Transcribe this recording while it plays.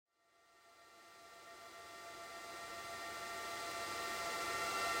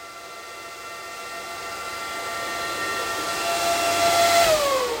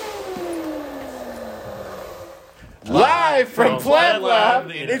From Plant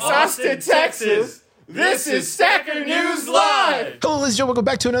Lab in Austin, Texas, this is Stacker News Live! Hello, ladies and gentlemen. Welcome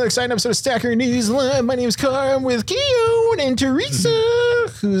back to another exciting episode of Stacker News Live. My name is Carl. I'm with Keon and Teresa,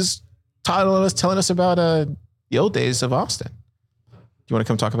 who's telling us about the old days of Austin. Do you want to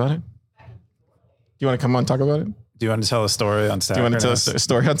come talk about it? Do you want to come on and talk about it? Do you want to tell a story on Stacker Do you want to tell News? us a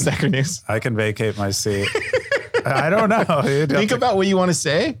story on Stacker News? I can vacate my seat. I don't know. Think about what you want to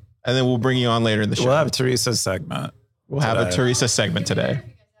say, and then we'll bring you on later in the show. We'll have Teresa's segment. We'll have a Teresa segment today.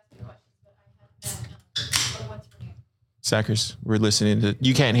 Stackers, we're listening to.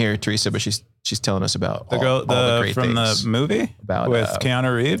 You can't hear Teresa, but she's telling us about The girl all the great from things the movie about with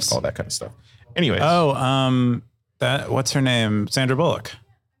Keanu Reeves. all that kind of stuff. Anyways, What's her name? Sandra Bullock.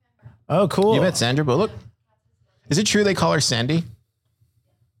 Oh, cool. you met Sandra Bullock? Is it true they call her Sandy?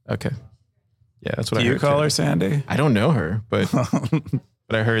 Okay, yeah, that's what Do I you heard. call too. her Sandy? I don't know her, but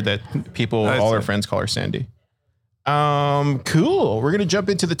but I heard that people, all her friends, call her Sandy. Cool. We're gonna jump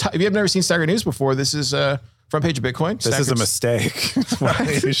into the top. If you have never seen Stacker News before, this is front page of Bitcoin. This is a mistake.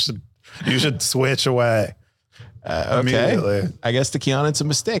 you should switch away immediately. Okay. I guess to Keon, it's a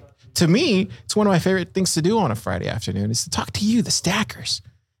mistake. To me, it's one of my favorite things to do on a Friday afternoon is to talk to you, the Stackers.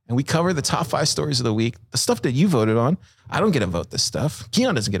 And we cover the top 5 stories of the week, the stuff that you voted on. I don't get to vote this stuff.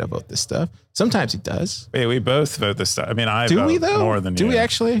 Keon doesn't get to vote this stuff. Sometimes he does. Wait, we both vote this stuff. I mean, I Do vote we though? more than you. Do we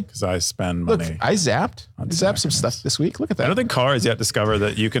actually? Because I spend Look, money. I zapped. I zapped some Stacker stuff News. this week. Look at I that. don't think Car has yet discovered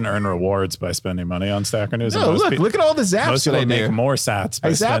that you can earn rewards by spending money on Stacker News. No, And most look at all the zaps Most that I people make do. more sats by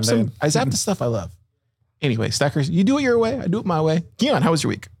I zap spending. I zap the stuff I love. Anyway, Stackers, you do it your way. I do it my way. Keon, how was your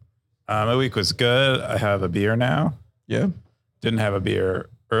week? My week was good. I have a beer now. Yeah. Didn't have a beer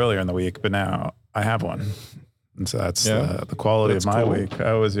earlier in the week, but now I have one. And so that's Yeah. the quality That's of my cool. week.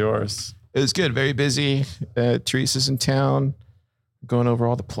 How was yours? It was good. Very busy. Teresa's in town, going over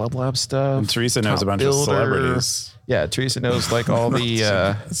all the Pleb Lab stuff. And Teresa knows Top a bunch builder. of celebrities. Yeah, Teresa knows like all the. She's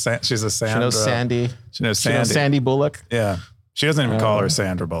a she Sandra. knows Sandy. She knows She Sandy. knows Sandy Bullock. Yeah. She doesn't even call her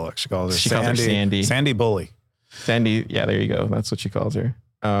Sandra Bullock. She calls her She Sandy. calls her Sandy. Sandy Bully. Sandy. Yeah, there you go. That's what she calls her.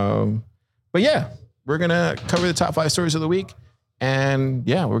 But yeah, we're gonna cover the top 5 stories of the week. And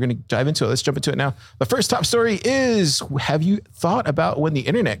yeah, we're going to dive into it. Let's jump into it now. The first top story is, have you thought about when the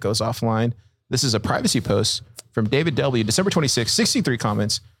internet goes offline? This is a privacy post from David W. December 26, 63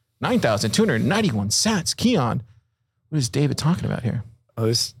 comments, 9,291 sats. Keon, what is David talking about here? Well,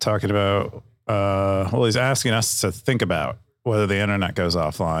 he's talking about, he's asking us to think about whether the internet goes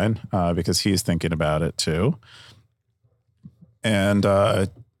offline because he's thinking about it too. And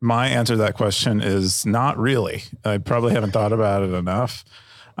my answer to that question is not really. I probably haven't thought about it enough.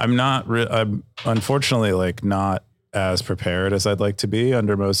 I'm unfortunately like not as prepared as I'd like to be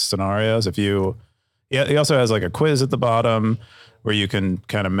under most scenarios. He also has like a quiz at the bottom where you can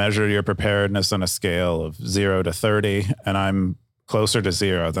kind of measure your preparedness on a scale of 0 to 30. And I'm closer to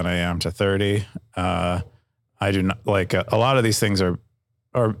 0 than I am to 30. I do not like a lot of these things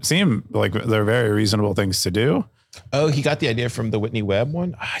seem like they're very reasonable things to do. Oh, he got the idea from the Whitney Webb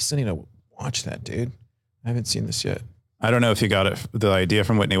one? I still need to watch that, dude. I haven't seen this yet. I don't know if he got the idea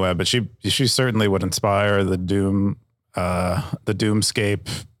from Whitney Webb, but she certainly would inspire the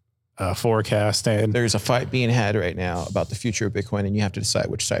doomscape forecasting. There's a fight being had right now about the future of Bitcoin, and you have to decide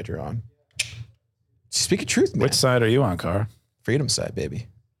which side you're on. Speak of truth, man. Which side are you on, Car? Freedom side, baby.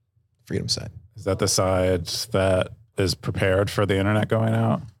 Freedom side. Is that the side that is prepared for the internet going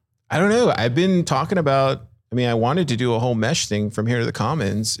out? I don't know. I've been talking about, I wanted to do a whole mesh thing from here to the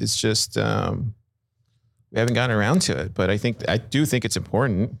Commons. It's just, we haven't gotten around to it, but I do think it's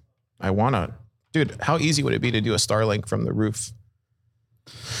important. Dude, how easy would it be to do a Starlink from the roof?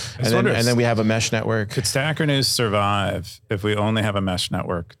 And then we have a mesh network. Could Stacker News survive if we only have a mesh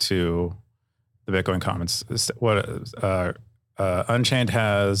network to the Bitcoin Commons? Unchained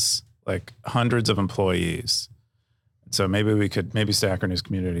has like hundreds of employees. So maybe Stacker News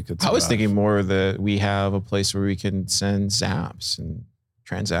community could survive. I was thinking more that we have a place where we can send zaps and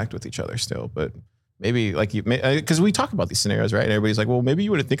transact with each other still, but maybe because we talk about these scenarios, right? And everybody's like, well, maybe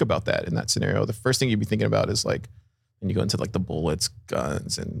you wouldn't think about that in that scenario. The first thing you'd be thinking about is like, when you go into like the bullets,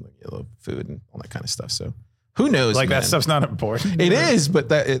 guns, and food and all that kind of stuff. So who knows? Like man? that stuff's not important. It is, but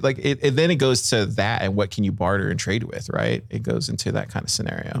then it goes to that and what can you barter and trade with, right? It goes into that kind of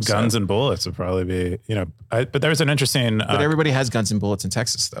scenario. Guns and bullets would probably be, but there's an interesting. But everybody has guns and bullets in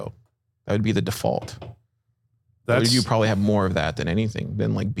Texas, though. That would be the default. You probably have more of that than anything,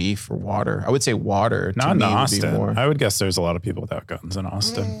 than like beef or water. I would say water. Not in would be Austin. more. I would guess there's a lot of people without guns in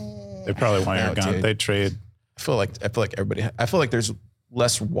Austin. They probably want your gun. Dude. They trade. I feel like there's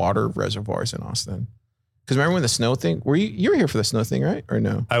less water reservoirs in Austin. Because remember when the snow thing? You were here for the snow thing, right? Or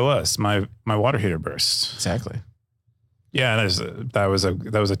no? I was. My water heater burst. Exactly. Yeah, that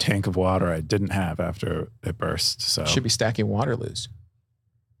was a tank of water I didn't have after it burst. So Should be stacking Waterloos.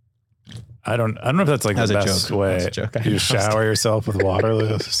 I don't know if that's like That was the a best joke. way. That was a joke. I You know. shower yourself with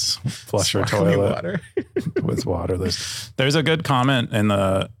Waterloos, flush your Sparkling toilet water. with Waterloos. There's a good comment in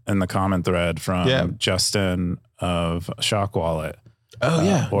the comment thread from Justin of Shock Wallet. Oh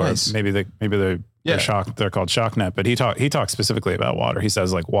yeah, or nice. maybe they're Shock. They're called ShockNet, but he talks specifically about water. He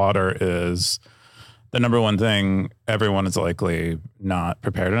says like water is the number one thing everyone is likely not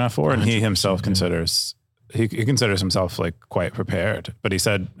prepared enough for, and he himself considers himself like quite prepared. But he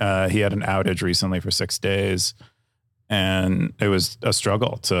said he had an outage recently for 6 days, and it was a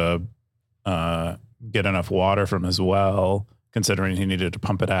struggle to get enough water from his well, considering he needed to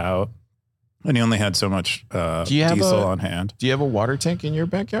pump it out, and he only had so much diesel on hand. Do you have a water tank in your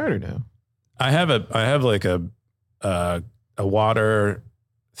backyard or no? I have like a water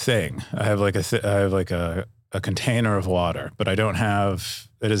thing. I have like a container of water, but I don't have.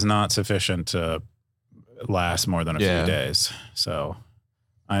 It is not sufficient to last more than a few days. So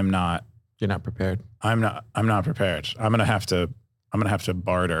I'm not. You're not prepared. I'm not prepared. I'm gonna have to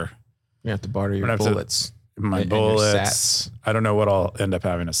barter. You have to barter your bullets. My bullets. I don't know what I'll end up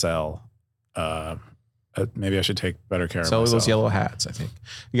having to sell. Maybe I should take better care of myself. Those yellow hats, I think.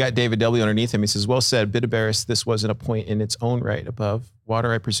 You got David W. underneath him. He says, well said, Bitabaris, this wasn't a point in its own right above.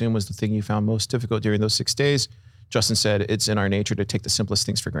 Water, I presume, was the thing you found most difficult during those 6 days. Justin said, it's in our nature to take the simplest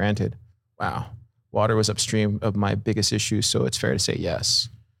things for granted. Wow. Water was upstream of my biggest issue, so it's fair to say yes.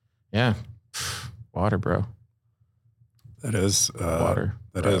 Yeah. Water, bro. That is water.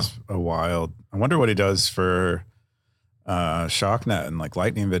 That is a wild. I wonder what he does for ShockNet and like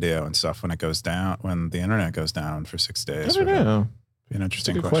Lightning Video and stuff when it goes down, when the internet goes down for 6 days. I don't know. Be an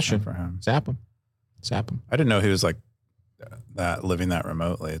interesting question for him. Zap him. I didn't know he was like that, living that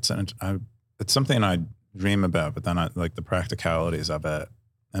remotely. It's something I dream about, but then I like the practicalities of it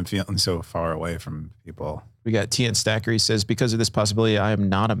and feeling so far away from people. We got TN Stacker. He says, because of this possibility, I am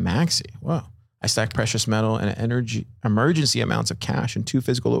not a maxi. Wow. I stack precious metal and emergency amounts of cash in 2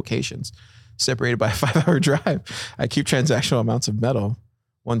 physical locations, separated by a 5-hour drive. I keep transactional amounts of metal,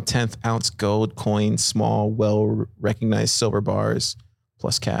 1/10 ounce gold coins, small, well-recognized silver bars,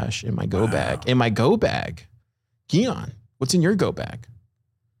 plus cash in my go bag. In my go bag. Keon, what's in your go bag?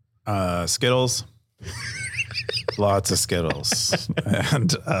 Skittles. Lots of Skittles.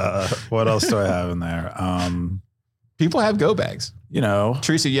 And what else do I have in there? People have go bags. You know.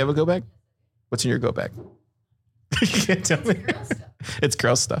 Teresa, you have a go bag? What's in your go bag? You can't tell me. It's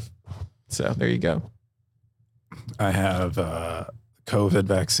girl stuff. So there you go. I have COVID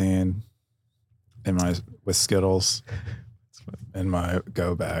vaccine with Skittles in my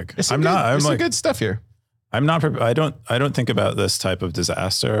go bag. There's some good stuff here. I'm not. I don't think about this type of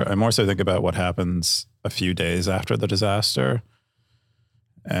disaster. I more so think about what happens a few days after the disaster,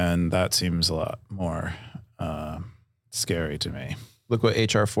 and that seems a lot more scary to me. Look what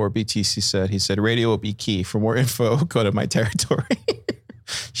HR4BTC said. He said, radio will be key. For more info, go to my territory.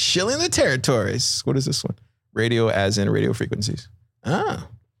 Shilling the territories. What is this one? Radio as in radio frequencies. Ah,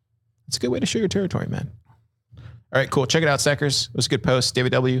 it's a good way to show your territory, man. All right, cool. Check it out, Stackers. It was a good post.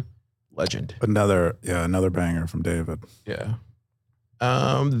 David W., legend. Another banger from David. Yeah.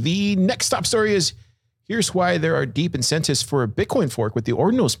 The next top story is, here's why there are deep incentives for a Bitcoin fork with the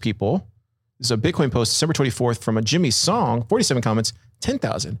Ordinals people. This is a Bitcoin post, December 24th, from a Jimmy Song, 47 comments,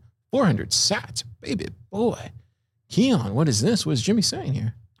 10,400 sats. Baby boy. Keon, what is this? What is Jimmy saying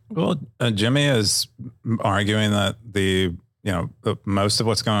here? Well, Jimmy is arguing that most of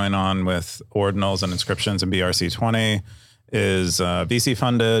what's going on with Ordinals and inscriptions and BRC20 is VC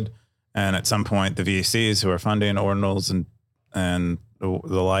funded. And at some point, the VCs who are funding Ordinals and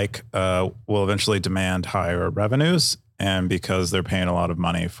the like will eventually demand higher revenues. And because they're paying a lot of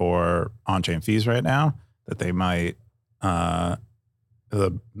money for on-chain fees right now, that they might, their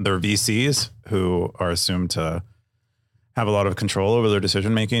VCs who are assumed to have a lot of control over their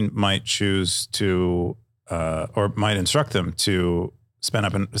decision-making might choose to, or might instruct them to spin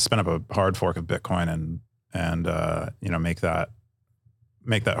up a hard fork of Bitcoin and make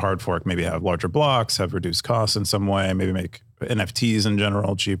that hard fork, maybe have larger blocks, have reduced costs in some way, maybe make NFTs in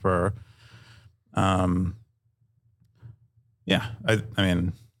general cheaper. I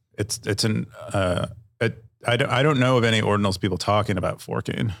mean, I don't know of any Ordinals people talking about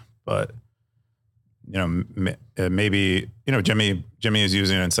forking, but maybe Jimmy is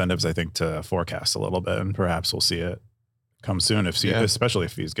using incentives, I think, to forecast a little bit, and perhaps we'll see it come soon especially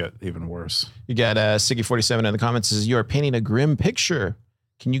if fees get even worse. You got Siggy47 in the comments says, you are painting a grim picture.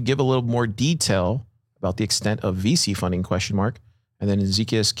 Can you give a little more detail about the extent of VC funding ? And then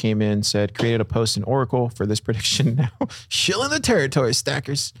Ezekias came in, said, created a post in Oracle for this prediction now. Shilling the territory,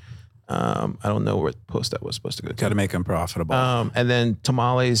 stackers. I don't know what post that was supposed to go to. Got to make them profitable. And then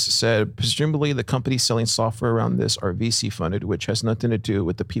Tamales said, presumably the companies selling software around this are VC funded, which has nothing to do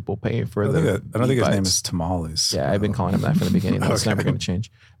with the people paying for I don't think his name is Tamales. Yeah, I've been calling him that from the beginning. That's never going to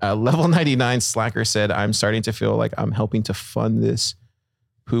change. Level 99 Slacker said, I'm starting to feel like I'm helping to fund this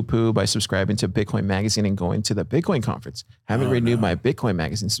poo-poo by subscribing to Bitcoin Magazine and going to the Bitcoin conference. Haven't renewed my Bitcoin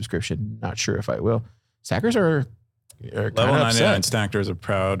Magazine subscription. Not sure if I will. Stackers are Level 99 Stacker is a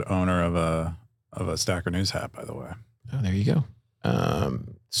proud owner of a Stacker News hat, by the way. Oh, there you go.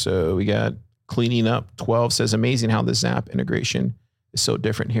 So we got Cleaning Up 12 says, amazing how the Zap integration is so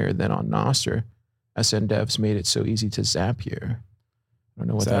different here than on Nostr. SN devs made it so easy to zap here. I don't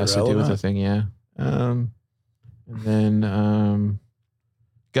know what that has to do with the thing. Yeah. And then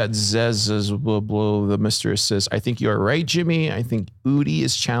got Zez the Mister says, I think you are right, Jimmy. I think Udi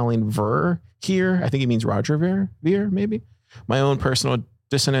is channeling Ver here. I think he means Roger Ver, maybe. My own personal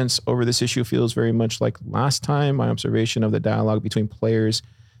dissonance over this issue feels very much like last time. My observation of the dialogue between players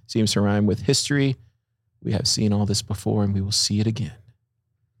seems to rhyme with history. We have seen all this before and we will see it again.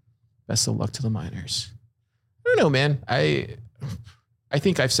 Best of luck to the miners. I don't know, man. I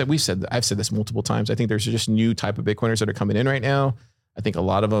think I've said this multiple times. I think there's just new type of Bitcoiners that are coming in right now. I think a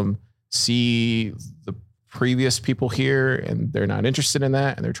lot of them see the previous people here and they're not interested in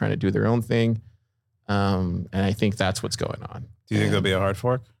that and they're trying to do their own thing. And I think that's what's going on. Do you think there'll be a hard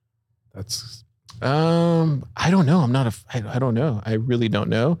fork? I don't know. I don't know. I really don't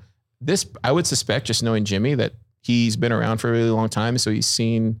know. I would suspect, just knowing Jimmy, that he's been around for a really long time. So he's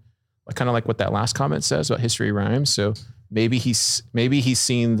seen kind of like what that last comment says about history rhymes. So maybe he's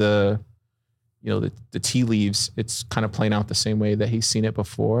seen the tea leaves. It's kind of playing out the same way that he's seen it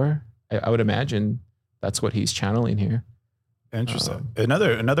before. I would imagine that's what he's channeling here. Interesting.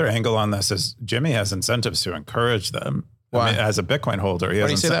 Another angle on this is Jimmy has incentives to encourage them. Why? I mean, as a Bitcoin holder, What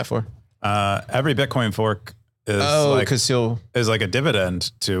do you say that for? Every Bitcoin fork is like a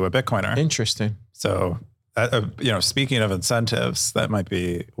dividend to a Bitcoiner. Interesting. So, speaking of incentives, that might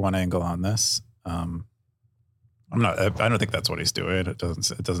be one angle on this. I don't think that's what he's doing. It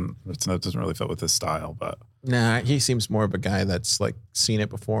doesn't really fit with his style, but nah, he seems more of a guy that's like seen it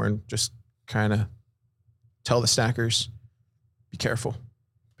before and just kind of tell the stackers, be careful.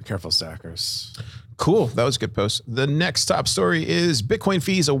 Be careful, stackers. Cool. That was a good post. The next top story is Bitcoin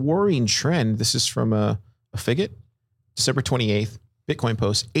fees, a worrying trend. This is from a Figit, December 28th. Bitcoin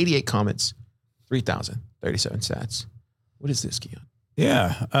post, 88 comments, 3,037 sats. What is this, Keon?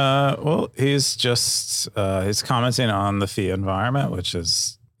 Yeah. Well, he's commenting on the fee environment, which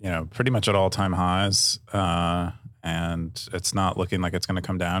is, pretty much at all-time highs. And it's not looking like it's going to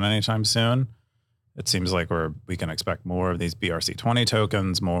come down anytime soon. It seems like we can expect more of these BRC20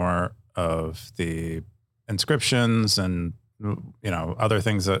 tokens, more of the inscriptions and,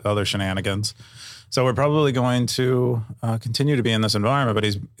 other shenanigans. So we're probably going to continue to be in this environment, but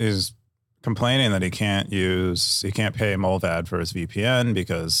he's complaining that he can't pay Mullvad for his VPN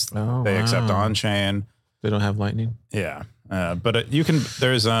because they accept on-chain. They don't have Lightning. Yeah. But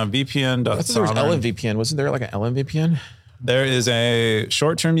there's a VPN. I thought there was LMVPN. Wasn't there like an LMVPN? There is a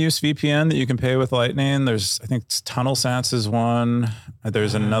short-term use VPN that you can pay with Lightning. I think TunnelSats is one.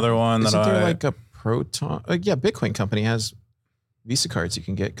 There's another one Isn't there like a Proton? Bitcoin company has Visa cards you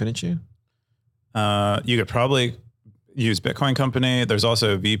can get, couldn't you? You could probably use Bitcoin company. There's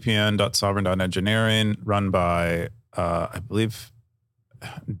also VPN.sovereign.engineering run by, I believe,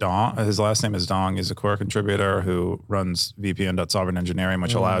 Dong. His last name is Dong. He's a core contributor who runs VPN.sovereign.engineering,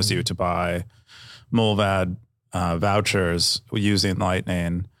 which allows you to buy Mullvad vouchers using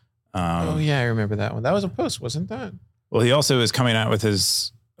Lightning. I remember that one. That was a post, wasn't that? Well, he also is coming out with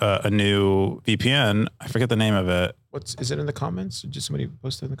his a new VPN. I forget the name of it. Is it in the comments? Did somebody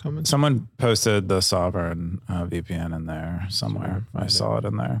post it in the comments? Someone posted the Sovereign VPN in there somewhere. I saw it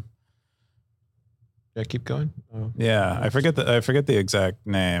in there. Yeah, keep going. Oh. Yeah, I forget the exact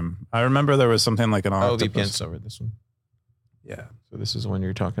name. I remember there was something like an octopus. VPN server. This one. Yeah. So this is the one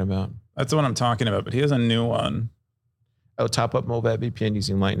you're talking about. That's the one I'm talking about, but he has a new one. Oh, top up Mullvad VPN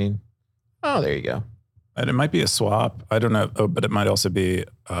using Lightning. Oh, there you go. And it might be a swap. I don't know, but it might also be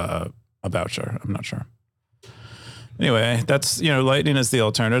a voucher. I'm not sure. Anyway, that's, Lightning is the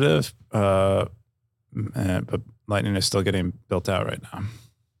alternative, but Lightning is still getting built out right now.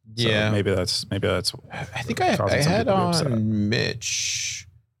 Yeah. So maybe that's. I think I had on Mitch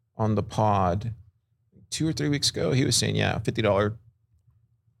on the pod 2 or 3 weeks ago. He was saying, $50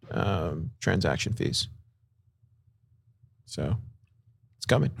 transaction fees. So it's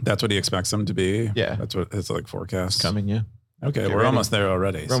coming. That's what he expects them to be. Yeah. That's what his forecast. It's coming. Yeah. Okay, Get we're ready. almost there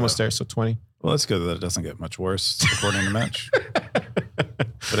already. We're almost there. So 20. Well, that's good that it doesn't get much worse, according to Mitch.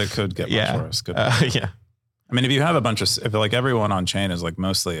 But it could get much worse. Couldn't it? Yeah. I mean, if you have a bunch of, if like everyone on chain is like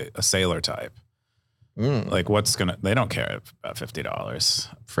mostly a sailor type, like they don't care about $50.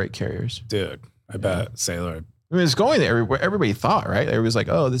 Freight carriers. Dude, I bet sailor. I mean, it's going there everywhere. Everybody thought, right? Everybody's like,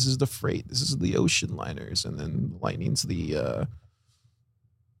 oh, this is the freight. This is the ocean liners. And then Lightning's the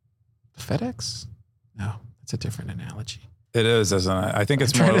FedEx? No, that's a different analogy. It is, isn't it? I think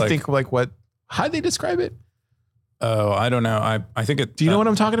it's I'm more trying to like, think like what, how'd they describe it? oh, I don't know. I think it. Do you know what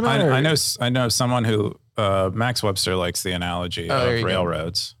I'm talking about? I know someone who, Max Webster likes the analogy of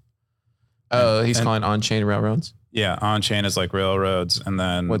railroads. Oh, he's calling on-chain railroads? Yeah, on-chain is like railroads, and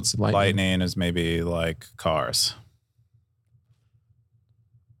then What's Lightning is maybe like cars.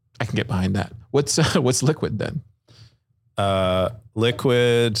 I can get behind that. What's Liquid then?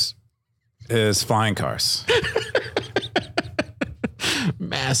 Liquid is flying cars.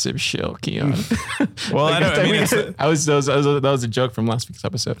 Massive shill, Keon. Well, I don't. I mean, that was a joke from last week's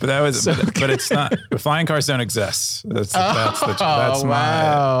episode. But that was, but it's not. Flying cars don't exist. That's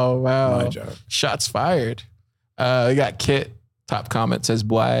wow, my joke. Shots fired. We got Kit. Top comment says,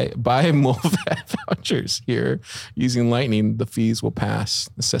 buy MOLVAT vouchers here using Lightning. The fees will pass.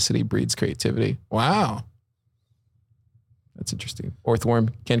 Necessity breeds creativity. Wow. That's interesting. Orthworm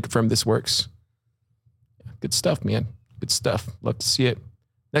can confirm this works. Good stuff, man. Good stuff. Love to see it.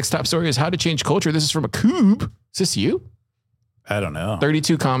 Next top story is how to change culture. This is from a Coob. Is this you? I don't know.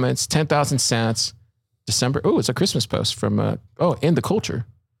 32 comments, 10,000 sats. December. Oh, it's a Christmas post from, in the culture.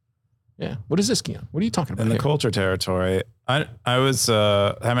 Yeah. What is this, Keon? What are you talking about? In the culture territory, I was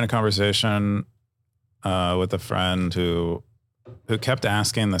having a conversation with a friend who kept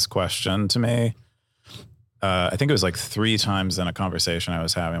asking this question to me. I think it was like 3 times in a conversation I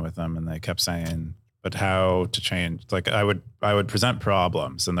was having with them, and they kept saying, but how to change? Like I would present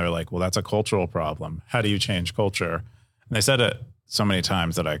problems, and they're like, well, that's a cultural problem. How do you change culture? And they said it so many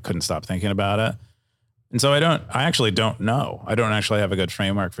times that I couldn't stop thinking about it. And so I actually don't know. I don't actually have a good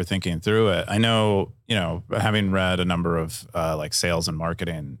framework for thinking through it. I know, having read a number of like sales and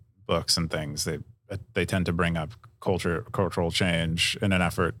marketing books and things, they tend to bring up cultural change in an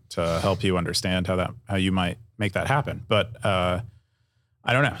effort to help you understand how you might make that happen. But I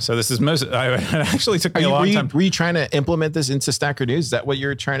don't know. So this is it actually took me a long time. Were you trying to implement this into Stacker News? Is that what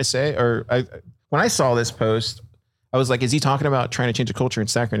you're trying to say? Or when I saw this post, I was like, is he talking about trying to change the culture in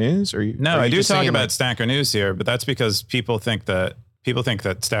Stacker News? No, I do talk about Stacker News here, but that's because people think that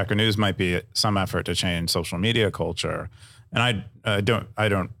Stacker News might be some effort to change social media culture. And I don't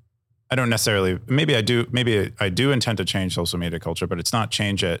necessarily, maybe I do intend to change social media culture, but it's not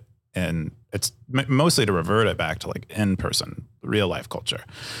change it. And it's mostly to revert it back to like in-person, real life culture.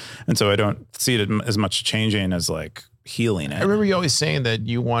 And so I don't see it as much changing as like healing it. I remember you always saying that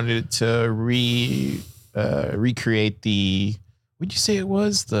you wanted to recreate the, what'd you say it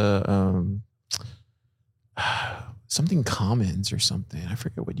was? The something commons or something. I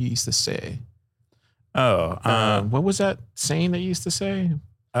forget what you used to say. What was that saying that you used to say?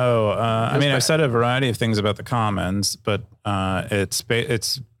 I mean, I've said a variety of things about the commons, but it's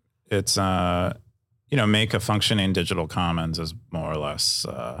make a functioning digital commons is more or less.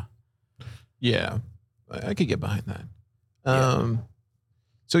 Yeah, I could get behind that.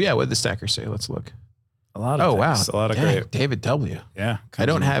 So yeah, what did the stacker say? Let's look. A lot of things. Wow. A lot of great. David W. Yeah. I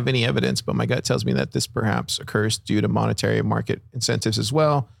don't have any evidence, but my gut tells me that this perhaps occurs due to monetary market incentives as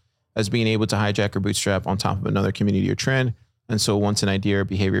well as being able to hijack or bootstrap on top of another community or trend. And so once an idea or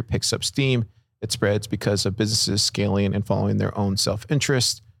behavior picks up steam, it spreads because of businesses scaling and following their own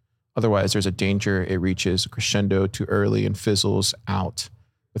self-interest. Otherwise, there's a danger it reaches a crescendo too early and fizzles out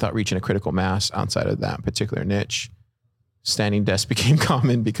without reaching a critical mass outside of that particular niche. Standing desks became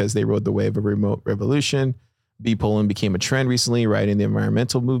common because they rode the wave of remote revolution. B-polling became a trend recently, riding the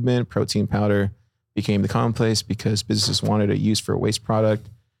environmental movement. Protein powder became the commonplace because businesses wanted a use for a waste product.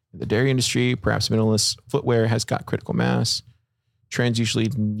 In the dairy industry, perhaps minimalist footwear has got critical mass. Trends usually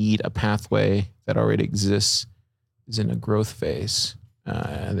need a pathway that already exists, is in a growth phase.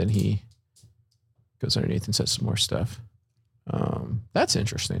 And then he goes underneath and says some more stuff. That's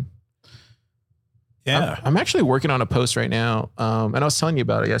interesting. Yeah. I'm actually working on a post right now. And I was telling you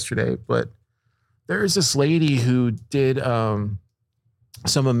about it yesterday, but there's this lady who did some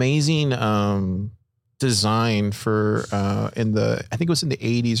amazing design for I think it was in the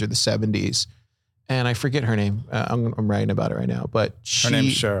 80s or the 70s. And I forget her name. I'm writing about it right now, but her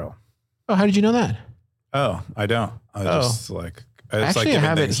name's Cheryl. Oh, how did you know that? Oh, I don't. Actually, I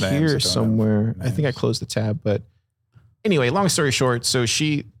have it here somewhere. I think I closed the tab, but anyway, long story short. So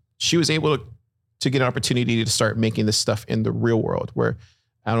she was able to get an opportunity to start making this stuff in the real world. Where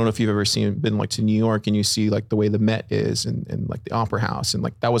I don't know if you've ever been like to New York and you see like the way the Met is and like the Opera House, and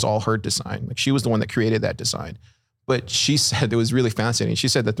like that was all her design. Like she was the one that created that design. But she said it was really fascinating. She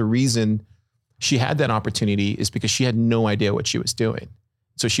said that the reason she had that opportunity is because she had no idea what she was doing.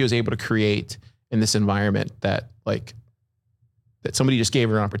 So she was able to create in this environment that somebody just gave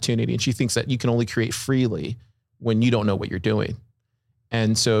her an opportunity. And she thinks that you can only create freely when you don't know what you're doing.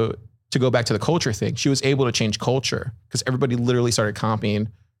 And so to go back to the culture thing, she was able to change culture because everybody literally started copying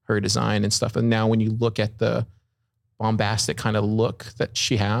her design and stuff. And now when you look at the bombastic kind of look that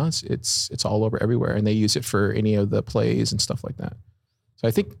she has, it's all over everywhere. And they use it for any of the plays and stuff like that. So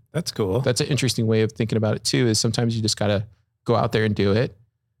I think that's cool. That's an interesting way of thinking about it too, is sometimes you just got to go out there and do it,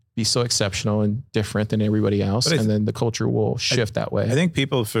 be so exceptional and different than everybody else. And then the culture will shift that way. I think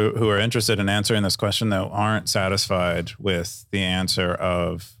people who are interested in answering this question though, aren't satisfied with the answer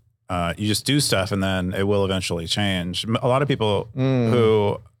of, you just do stuff and then it will eventually change. A lot of people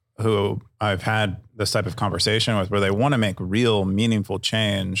who I've had this type of conversation with, where they want to make real meaningful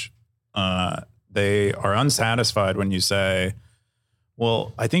change, they are unsatisfied when you say,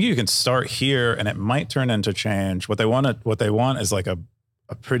 well, I think you can start here and it might turn into change. What they want is like a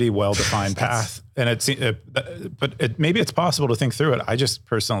pretty well-defined path. And maybe it's possible to think through it. I just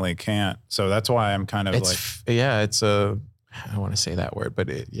personally can't. So that's why I'm kind of I don't want to say that word, but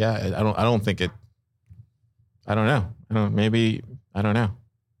I don't know. Maybe, I don't know.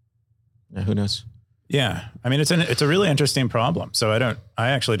 Yeah, who knows? Yeah. I mean, it's a really interesting problem. So I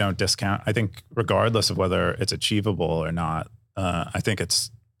actually don't discount. I think regardless of whether it's achievable or not, I think it's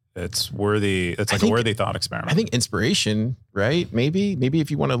worthy. It's like a worthy thought experiment. I think inspiration, right? Maybe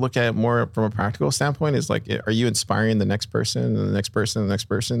if you want to look at it more from a practical standpoint, is like, are you inspiring the next person and the next person and the next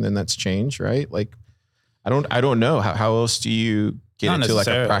person? Then that's change, right? Like, I don't know how else do you get into like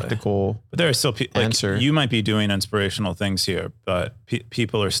a practical, but there are still answer. You might be doing inspirational things here, but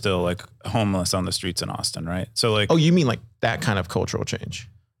people are still like homeless on the streets in Austin, right? So like, oh, you mean like that kind of cultural change?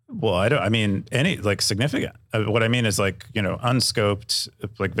 Well, I mean any like significant. What I mean is like, unscoped,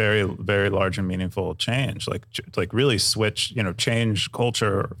 like very, very large and meaningful change, like really switch, change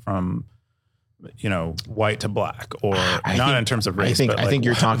culture from, white to black, or in terms of race. I think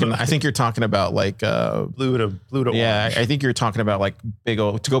you're talking about like blue to yeah. orange. I think you're talking about like big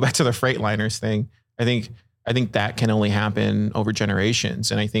old, to go back to the Freightliners thing. I think that can only happen over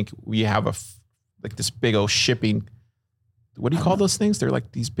generations. And I think we have like this big old shipping. What do you call those things? They're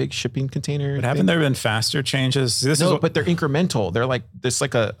like these big shipping container. But haven't there been faster changes? But they're incremental. They're like this,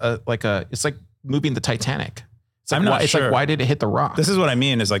 it's like moving the Titanic. It's like, why did it hit the rock? This is what I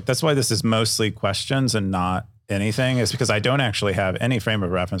mean, is like, that's why this is mostly questions and not anything, is because I don't actually have any frame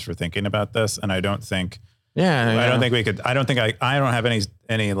of reference for thinking about this. And I don't think, I don't have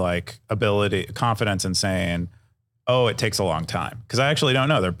any like ability, confidence in saying, oh, it takes a long time. Cause I actually don't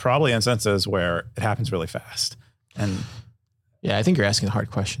know. There are probably instances where it happens really fast. And yeah, I think you're asking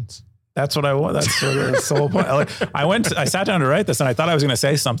hard questions. That's what I want. That's sort of the whole point. I sat down to write this and I thought I was going to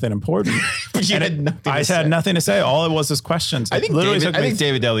say something important. But I had nothing to say. All it was questions. I think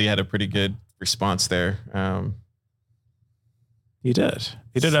David Ellie had a pretty good response there. He did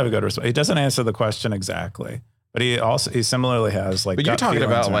have a good response. He doesn't answer the question exactly, but he similarly has like, but you're talking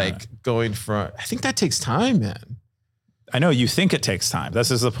about like going from, I think that takes time, man. I know you think it takes time. This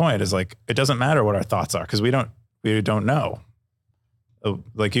is the point, is like, it doesn't matter what our thoughts are, because we don't know.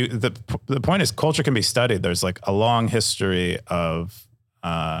 Like the point is, culture can be studied. There's like a long history of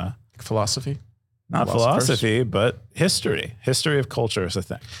philosophy, not philosophy, but history of culture is a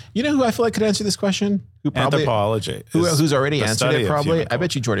thing. You know who I feel like could answer this question? Anthropology. Who's already answered it probably? I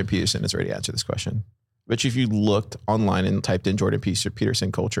bet you Jordan Peterson has already answered this question. I bet you if you looked online and typed in Jordan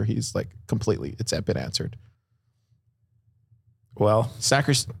Peterson culture, he's like it's been answered. Well,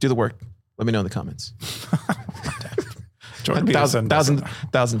 Sackers, do the work. Let me know in the comments. Jordan Peterson, thousand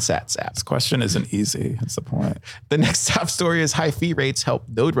sats. This question isn't easy. That's the point. The next top story is high fee rates help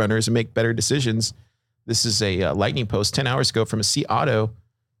node runners make better decisions. This is a lightning post 10 hours ago from a C Auto.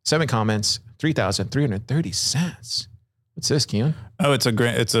 7 comments, 3,330 cents. What's this, Keon? Oh, it's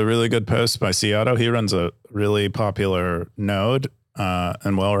a really good post by C Auto. He runs a really popular node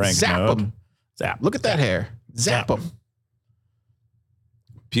and well-ranked node. Zap. Look at that hair. Zap him.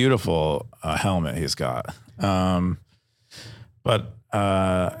 Beautiful helmet he's got. But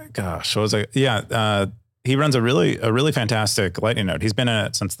gosh, what was I? Yeah, he runs a really fantastic Lightning node. He's been in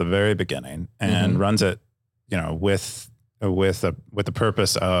it since the very beginning and runs it, with the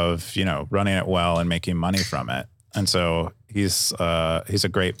purpose of running it well and making money from it. And so he's a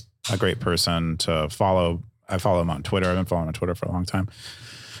great person to follow. I follow him on Twitter. I've been following him on Twitter for a long time.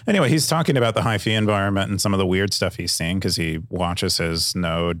 Anyway, he's talking about the high fee environment and some of the weird stuff he's seeing because he watches his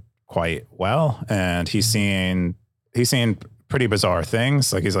node quite well, and he's seeing pretty bizarre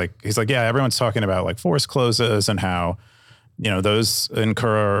things. He's like, yeah, everyone's talking about like force closes and how, those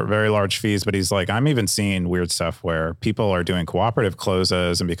incur very large fees. But he's like, I'm even seeing weird stuff where people are doing cooperative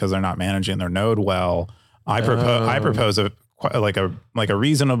closes, and because they're not managing their node well, I propose a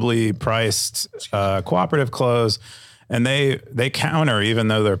reasonably priced cooperative close, and they counter, even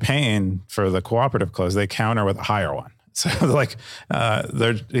though they're paying for the cooperative close, they counter with a higher one. So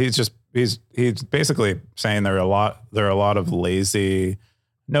he's basically saying there are a lot of lazy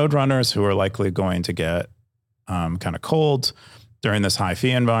node runners who are likely going to get kind of cold during this high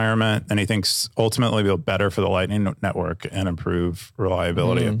fee environment, and he thinks ultimately it'll be better for the Lightning Network and improve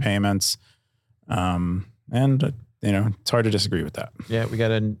reliability of payments. It's hard to disagree with that. Yeah, we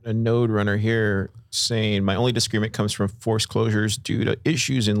got a node runner here saying, my only disagreement comes from force closures due to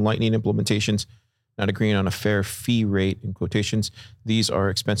issues in Lightning implementations, not agreeing on a fair fee rate in quotations. These are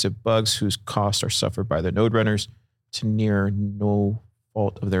expensive bugs whose costs are suffered by the node runners to near no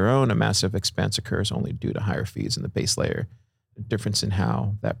fault of their own. A massive expense occurs only due to higher fees in the base layer. The difference in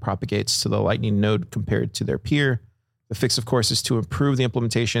how that propagates to the Lightning node compared to their peer. The fix, of course, is to improve the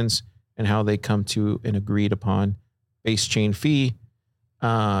implementations and how they come to an agreed upon base chain fee.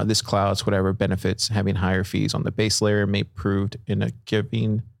 This clouds whatever benefits having higher fees on the base layer may prove in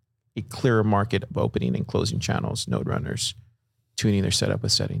giving a clearer market of opening and closing channels, node runners tuning their setup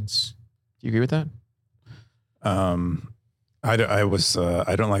with settings. Do you agree with that? I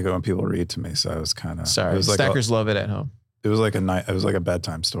don't like it when people read to me, so I was kind of sorry. Stackers love it at home. It was like a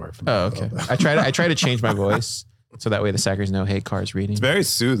bedtime story for me. Oh, okay. I try to change my voice so that way the stackers know, hey, Car's reading. It's very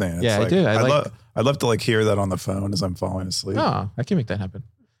soothing. It's I do. I'd love to hear that on the phone as I'm falling asleep. Oh, I can make that happen.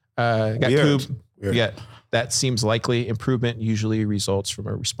 Got Coob. Yeah, that seems likely. Improvement usually results from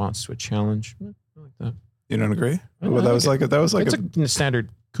a response to a challenge. I like that. You don't agree? That was like a standard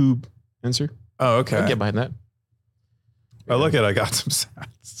Coob answer. Oh, okay. I get behind that. Oh, look at I got some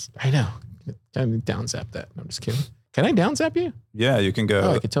stats. I know. Can down zap that. No, I'm just kidding. Can I down zap you? Yeah, you can go.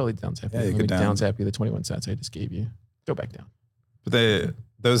 Oh, I could totally down zap you. Yeah, you can down zap you the 21 sats I just gave you. Go back down. But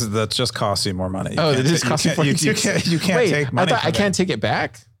that just costs you more money. They just cost you more money. You can't Wait, take money. I can't take it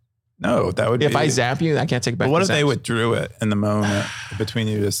back? No, that would be. If I zap you, I can't take it back. But what if they withdrew it in the moment between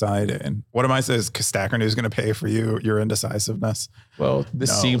you deciding? What am I saying? Is Stacker News going to pay for your indecisiveness? Well,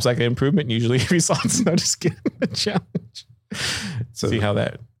 this seems like an improvement. Usually results in just getting a challenge. See how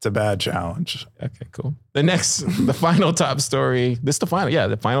that. It's a bad challenge. Okay, cool. The final top story.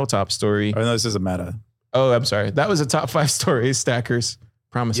 The final top story. Oh, no, this is a meta. Oh, I'm sorry. That was a top 5 story. Stackers.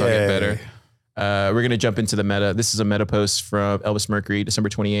 Promise I'll get better. We're going to jump into the meta. This is a meta post from Elvis Mercury, December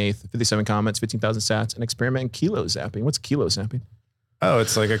 28th, 57 comments, 15,000 sats, an experiment in kilo zapping. What's kilo zapping? Oh,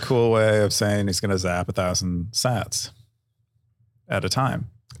 it's like a cool way of saying he's going to zap 1,000 sats at a time.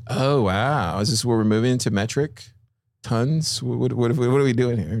 Oh, wow. Is this where we're moving into metric? Tons? What are we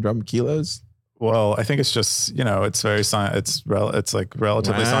doing here? Dropping kilos? Well, I think it's just, it's very it's like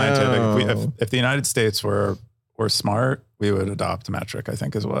relatively scientific. If the United States were smart, we would adopt a metric, I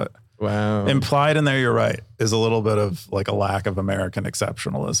think is what. Wow. Implied in there, you're right, is a little bit of like a lack of American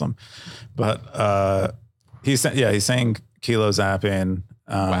exceptionalism. But he's saying kilo zapping.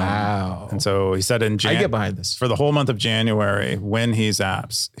 Wow. And so he said I get behind this. For the whole month of January, when he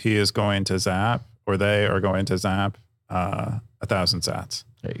zaps, he is going to zap, or they are going to zap 1,000 sats.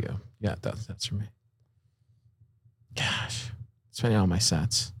 There you go. Yeah, 1,000 sats for me. Gosh. Spending all my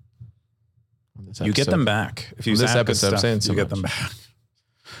sats. You get them back. If you zap this episode, stuff, I'm saying so you get them back.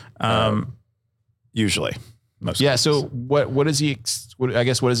 Usually. Most cases. So what does he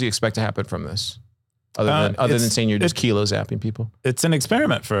expect to happen from this? Other than saying you're just kilo zapping people? It's an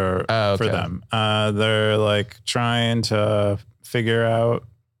experiment for them. They're like trying to figure out,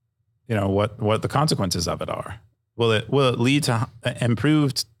 what the consequences of it are. Will it lead to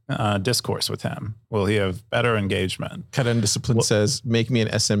improved discourse with him? Will he have better engagement? Cut and Discipline says, make me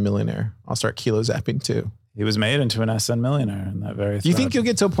an SN millionaire. I'll start kilo zapping too. He was made into an SN millionaire in that very. Do you think you'll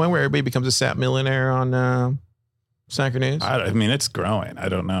get to a point where everybody becomes a SAP millionaire on Stacker News? I mean, it's growing. I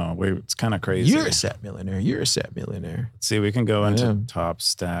don't know. It's kind of crazy. You're a SAP millionaire. See, we can go into top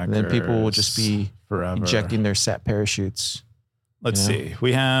stackers. And then people will just be forever injecting their SAP parachutes. Let's see.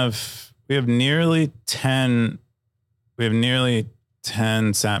 We have nearly 10. We have nearly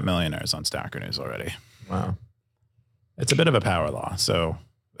 10 SAP millionaires on Stacker News already. Wow. It's a bit of a power law. So,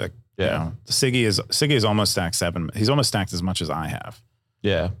 Siggy is almost stacked 7. He's almost stacked as much as I have.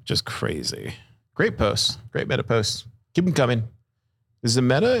 Yeah. Just crazy. Great post. Great meta post. Keep them coming. Is the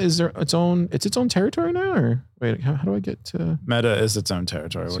meta, is there its own territory now, or wait, how do I get to Meta is its own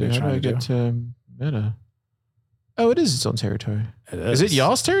territory. What are you how do trying I to do? get to meta? Oh, it is its own territory. It Is it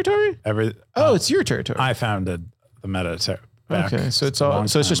y'all's territory? It's your territory. I founded the Meta. Okay, so it's all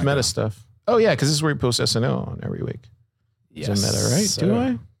so it's just meta stuff. Oh yeah, because this is where we post SNL on every week. Yes. It's a meta,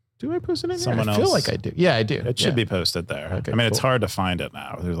 right? Do I post it in there? Someone I feel else- like I do. Yeah, I do. It should be posted there. Okay, I mean, it's cool. hard to find it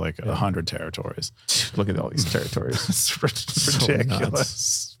now. There's like 100 territories. Look at all these territories. It's So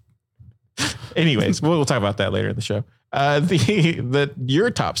ridiculous. Anyways, we'll talk about that later in the show. Your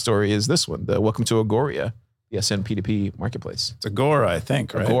top story is this one, the Welcome to Agoria, the SNP2P marketplace. It's Agora, I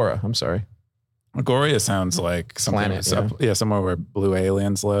think, right? Agora, I'm sorry. Agoria sounds like something, Planet, somewhere where blue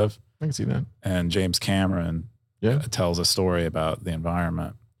aliens live. I can see that. And James Cameron tells a story about the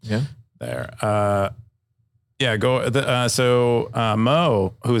environment Yeah. there.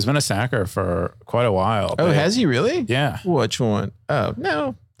 Mo, who has been a stacker for quite a while. Oh, has he really? Yeah. Which one? Oh,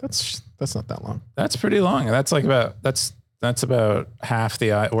 no, that's not that long. That's pretty long. That's like that's about half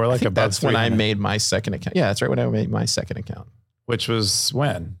the, or like above That's when 3 I minutes. made my second account. Yeah, that's right when I made my second account. Which was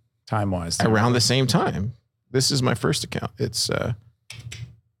when? Time-wise? Around the same time. This is my first account. It's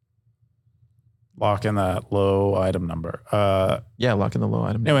Lock in that low item number. lock in the low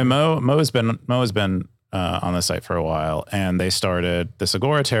item. Anyway, Mo has been on the site for a while, and they started this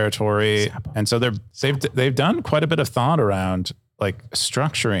Agora territory, and so they've done quite a bit of thought around like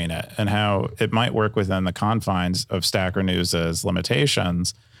structuring it and how it might work within the confines of Stacker News's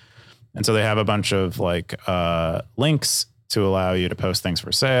limitations. And so they have a bunch of like links to allow you to post things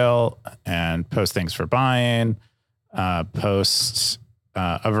for sale and post things for buying, post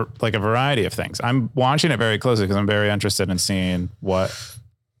a variety of things. I'm watching it very closely because I'm very interested in seeing what,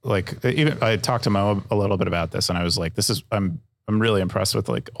 like, even I talked to Mo a little bit about this, and I was like, I'm really impressed with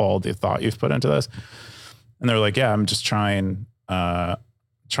like all the thought you've put into this. And they were like, yeah, I'm just trying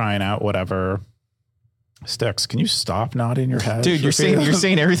out whatever sticks. Can you stop nodding your head? Dude, you're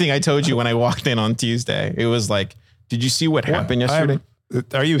saying everything I told you when I walked in on Tuesday. It was like, did you see what happened yesterday?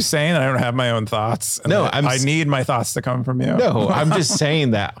 Are you saying that I don't have my own thoughts? No, I need my thoughts to come from you. No, I'm just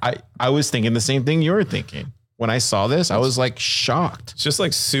saying that I was thinking the same thing you were thinking. When I saw this, I was like shocked. It's just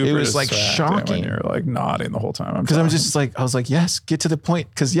like super. It was like distracting shocking. when you're like nodding the whole time. Because I'm just like, I was like, yes, get to the point.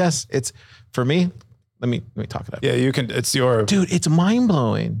 Because yes, it's for me. Let me talk it up. Yeah, you can. It's your Dude, it's mind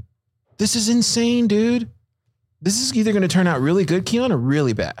blowing. This is insane, dude. This is either going to turn out really good, Keon, or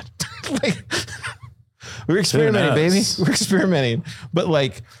really bad. Like, we're experimenting, baby. We're experimenting. But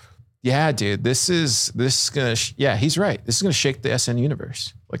like, yeah, dude, this is gonna. He's right. This is gonna shake the SN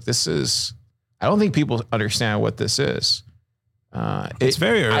universe. Like, this is. I don't think people understand what this is. It's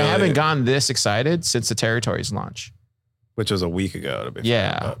very early. I haven't gotten this excited since the territories launch, which was a week ago. To be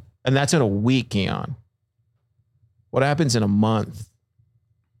fair, fair, and that's in a week, Keon. What happens in a month?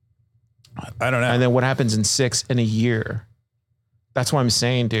 I don't know. And then what happens in 6 in a year? That's what I'm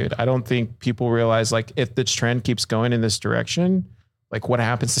saying, dude. I don't think people realize, like, if the trend keeps going in this direction, like, what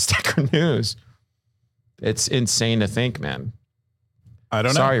happens to Stacker News? It's insane to think, man. I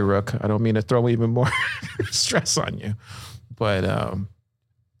don't know. Sorry, Rook. I don't mean to throw even more stress on you. But,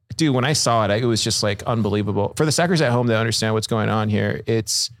 dude, when I saw it, it was just like unbelievable. For the stackers at home that understand what's going on here,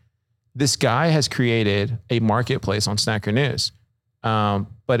 it's this guy has created a marketplace on Stacker News.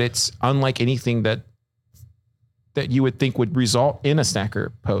 But it's unlike anything that you would think would result in a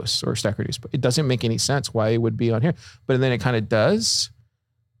Stacker post or Stacker News. It doesn't make any sense why it would be on here. But then it kind of does,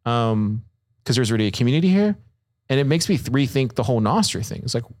 because there's already a community here. And it makes me rethink the whole Nostr thing.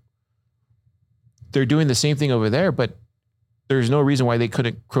 It's like, they're doing the same thing over there, but there's no reason why they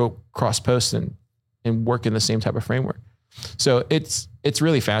couldn't cross post and work in the same type of framework. So it's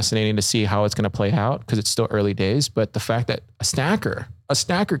really fascinating to see how it's going to play out, because it's still early days. But the fact that a stacker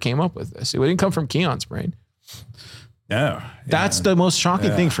came up with this, it didn't come from Keon's brain. No, That's the most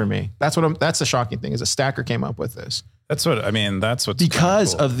shocking thing for me. That's the shocking thing, is a stacker came up with this. That's what I mean. That's what's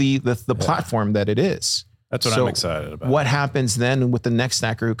because cool. of the platform that it is. That's what I'm excited about. What happens then with the next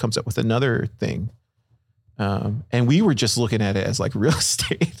stacker who comes up with another thing? And we were just looking at it as like real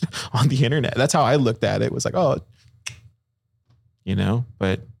estate on the internet. That's how I looked at it. It was like, oh,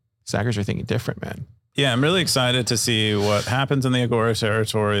 but stackers are thinking different, man. Yeah, I'm really excited to see what happens in the Agora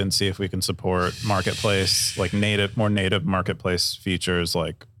territory and see if we can support marketplace, like more native marketplace features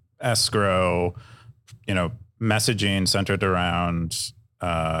like escrow, messaging centered around,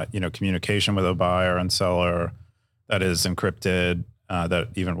 communication with a buyer and seller that is encrypted, that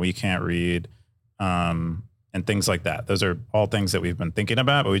even we can't read, and things like that. Those are all things that we've been thinking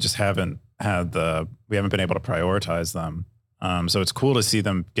about, but we just haven't been able to prioritize them. So it's cool to see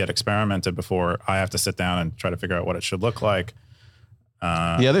them get experimented before I have to sit down and try to figure out what it should look like.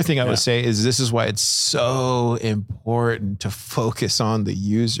 The other thing I would say is this is why it's so important to focus on the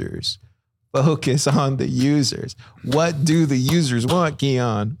users. Focus on the users. What do the users want,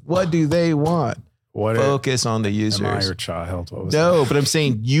 Keon? What do they want? Focus on the users. Am I your child? What was No, that? but I'm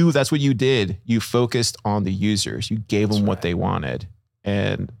saying that's what you did. You focused on the users. You gave them what they wanted.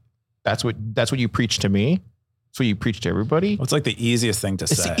 And that's what you preach to me. That's what you preach to everybody. Well, it's like the easiest thing to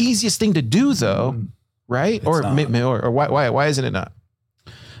say. It's the easiest thing to do though, right? Or why isn't it not?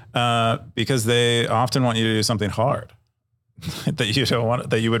 Because they often want you to do something hard that you don't want,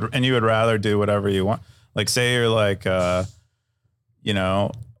 that you would rather do whatever you want. Like say you're like, let's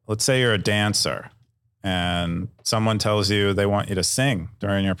say you're a dancer and someone tells you they want you to sing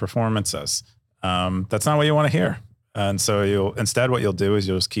during your performances. That's not what you want to hear. And so what you'll do is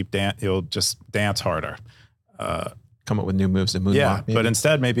you'll just dance harder. Come up with new moves and moonwalk. Yeah, but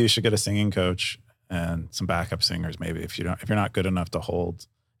instead maybe you should get a singing coach and some backup singers. Maybe if you're not good enough to hold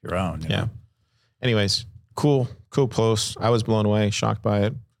your own. You know? Anyways, cool post. I was blown away, shocked by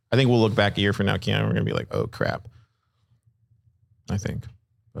it. I think we'll look back a year from now, Keanu, we're gonna be like, oh crap. I think.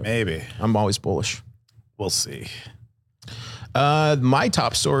 But maybe. I'm always bullish. We'll see. My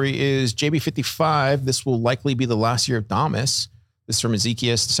top story is JB55. This will likely be the last year of Damus. This is from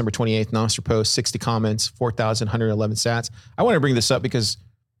Ezekias, December 28th, Nostr post, 60 comments, 4,111 sats. I want to bring this up because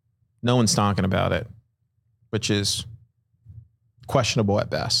no one's talking about it, which is questionable at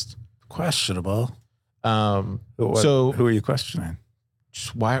best. Questionable. So who are you questioning?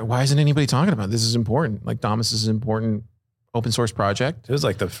 Just why isn't anybody talking about it? This is important. Like Damus is an important open source project. It was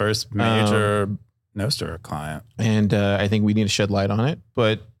like the first major Nostr client. And I think we need to shed light on it.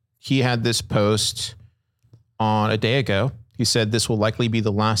 But he had this post on a day ago. He said, this will likely be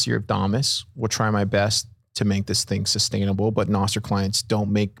the last year of Damus. We'll try my best to make this thing sustainable, but Nostr clients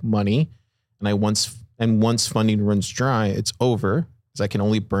don't make money. And once funding runs dry, it's over, because I can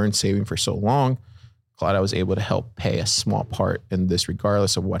only burn saving for so long. Glad I was able to help pay a small part in this,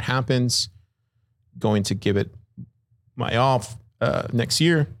 regardless of what happens. Going to give it my all next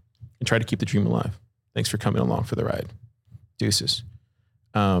year and try to keep the dream alive. Thanks for coming along for the ride. Deuces.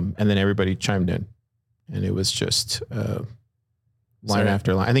 And then everybody chimed in, and it was just line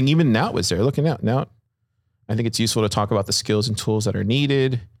after line. I think even Nout was there. Looking out, Nout. I think it's useful to talk about the skills and tools that are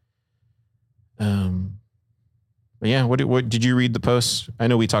needed. But yeah, what did you read the post? I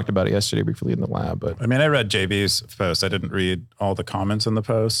know we talked about it yesterday briefly in the lab, but I mean, I read JB's post. I didn't read all the comments in the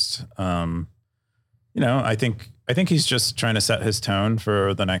post. I think he's just trying to set his tone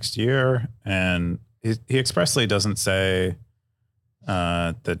for the next year, and he expressly doesn't say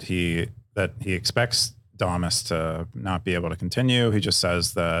that he expects Damus to not be able to continue. He just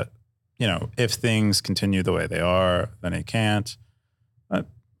says that, if things continue the way they are, then he can't. But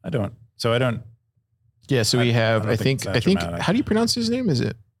I don't. Yeah, so we have, I think, how do you pronounce his name? Is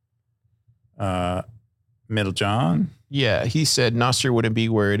it? Middle John? Yeah, he said Nostr wouldn't be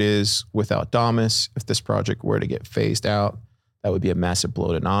where it is without Damus. If this project were to get phased out, that would be a massive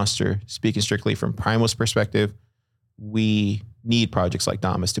blow to Nostr. Speaking strictly from Primal's perspective, we need projects like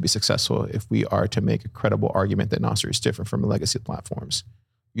Damus to be successful if we are to make a credible argument that Nostr is different from legacy platforms.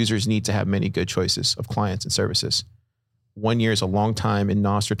 Users need to have many good choices of clients and services. 1 year is a long time in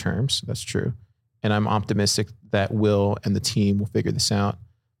Nostr terms. That's true. And I'm optimistic that Will and the team will figure this out.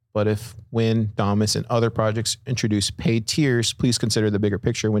 But when Damus and other projects introduce paid tiers, please consider the bigger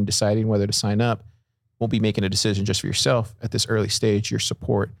picture when deciding whether to sign up. Won't be making a decision just for yourself. At this early stage, your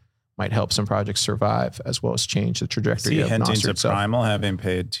support might help some projects survive as well as change the trajectory of Nostr hinting to itself. Primal having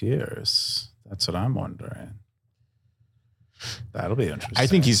paid tiers? That's what I'm wondering. That'll be interesting. I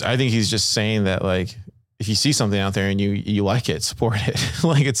think he's just saying that, like, if you see something out there and you like it, support it.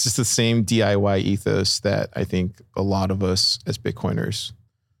 Like, it's just the same DIY ethos that I think a lot of us as Bitcoiners,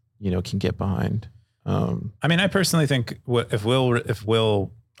 can get behind. I mean, I personally think if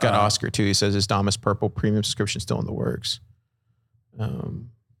Will got Oscar too. He says his Damus Purple premium subscription still in the works. And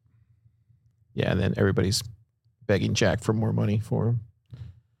then everybody's begging Jack for more money for him.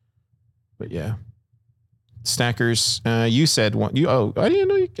 But yeah. Stackers, you said one. I didn't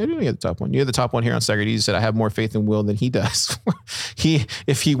know you had the top one. You had the top one here on Stacker. You said, I have more faith in Will than he does.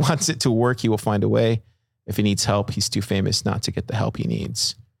 If he wants it to work, he will find a way. If he needs help, he's too famous not to get the help he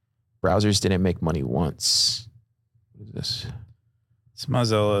needs. Browsers didn't make money once. What is this? It's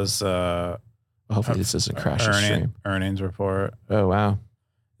Mozilla's hopefully this doesn't crash the stream. Earnings report. Oh, wow.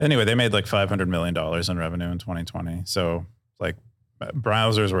 Anyway, they made like $500 million in revenue in 2020. So like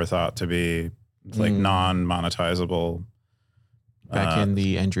browsers were thought to be like non-monetizable. Back in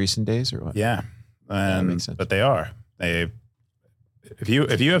the Andreessen days or what? Yeah. That makes sense. But they are. If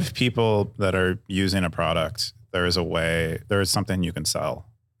you have people that are using a product there is something you can sell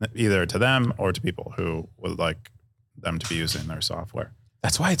either to them or to people who would like them to be using their software.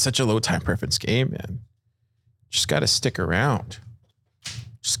 That's why it's such a low time preference game, man. Just got to stick around.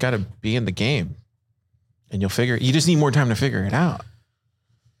 Just got to be in the game, and you just need more time to figure it out.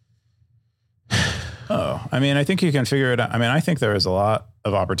 Oh, I mean, I think you can figure it out. I mean, I think there is a lot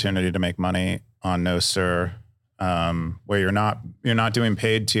of opportunity to make money on Nostr, where you're not doing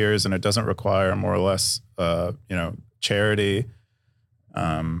paid tiers, and it doesn't require more or less, charity.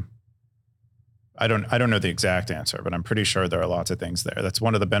 I don't know the exact answer, but I'm pretty sure there are lots of things there. That's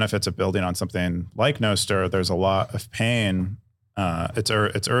one of the benefits of building on something like Nostr. There's a lot of pain. It's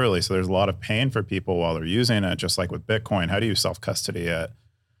early, so there's a lot of pain for people while they're using it. Just like with Bitcoin, how do you self-custody it?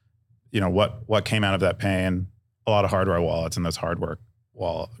 What came out of that pain? A lot of hardware wallets, and those hardware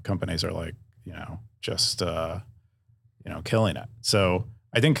wallet companies are like, just killing it. So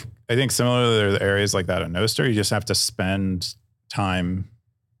I think similarly, there are areas like that in Nostr. You just have to spend time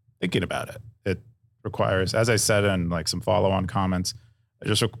thinking about it. It requires, as I said in like some follow-on comments,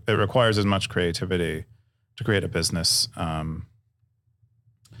 it requires as much creativity to create a business,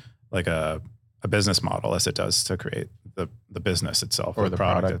 like a business model, as it does to create the business itself or the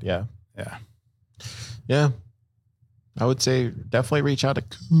product. Yeah. I would say definitely reach out to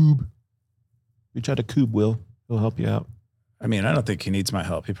Coob. Will. He'll help you out. I mean, I don't think he needs my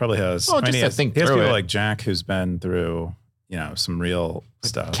help. He probably has. Well, he has people it. like Jack who's been through, some real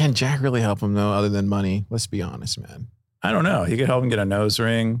stuff. Can Jack really help him though, other than money? Let's be honest, man. I don't know. He could help him get a nose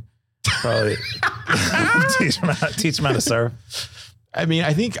ring. Probably teach him how to surf. I mean,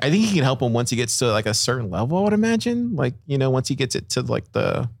 I think he can help him once he gets to like a certain level, I would imagine. Like, once he gets it to like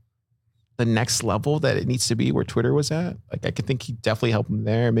the next level that it needs to be where Twitter was at. Like, I could think he'd definitely help him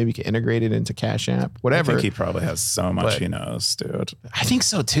there. Maybe he could integrate it into Cash App, whatever. I think he probably has so much he knows, dude. I think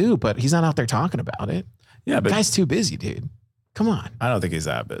so too, but he's not out there talking about it. Yeah, but the guy's too busy, dude. Come on. I don't think he's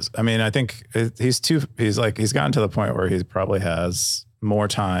that busy. I mean, I think he's gotten to the point where he probably has more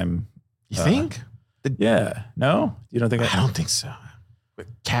time. You think? Yeah. No? You don't think? I don't think so. With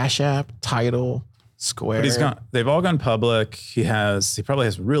Cash App, Tidal, Square. But they've all gone public. He probably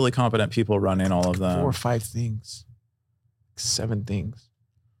has really competent people running all of them. 4 or 5 things. 7 things.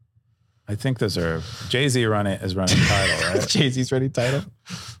 I think those are Jay-Z is running Tidal, right? Jay-Z's running Tidal.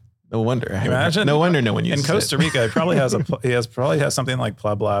 No wonder. Imagine. No wonder no one uses it. In Costa Rica, it probably has probably has something like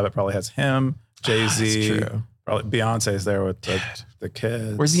Pleb Lab. It probably has him, Jay-Z. That's true. Probably Beyonce's there with the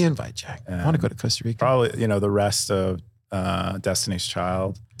kids. Where's the invite, Jack? I want to go to Costa Rica. Probably, the rest of Destiny's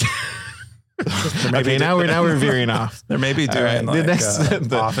Child. Okay, now we're veering off. They're maybe doing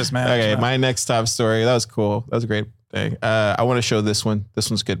the office management. Okay, my next top story. That was cool. That was a great thing. I want to show this one.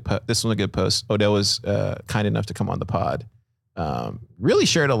 This one's good. This one's a good post. Odell was kind enough to come on the pod. Really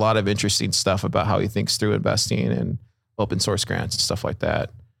shared a lot of interesting stuff about how he thinks through investing and open source grants and stuff like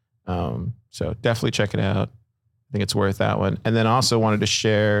that. So definitely check it out. I think it's worth that one. And then also wanted to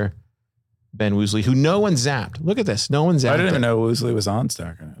share Ben Woosley, who no one zapped. Look at this. No one zapped. I didn't even know Woosley was on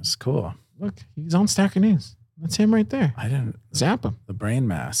Stacker News. Cool. Look, he's on Stacker News. That's him right there. I didn't zap him. The brain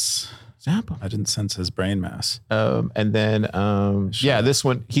mass. Zap him. I didn't sense his brain mass. And then, this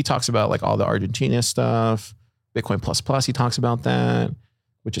one, he talks about like all the Argentina stuff. Bitcoin Plus. He talks about that,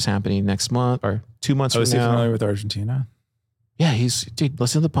 which is happening next month or 2 months from now. Is he familiar with Argentina? Yeah, dude,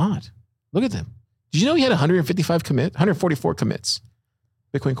 listen to the pod. Look at them. Did you know he had 144 commits?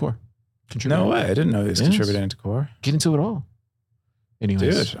 Bitcoin Core. No way. I didn't know he was contributing to Core. Get into it all.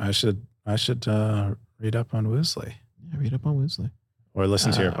 Anyways. Dude, I should read up on Woosley. Yeah, read up on Woosley. Or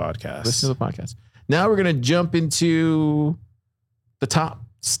listen to your podcast. Listen to the podcast. Now we're going to jump into the top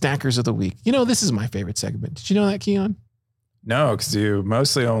stackers of the week. This is my favorite segment. Did you know that, Keon? No, because you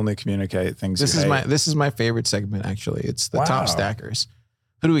mostly only communicate things. This is my favorite segment, actually. It's the top stackers.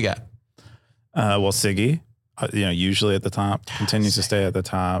 Who do we got? Well, Siggy, usually at the top, continues to stay at the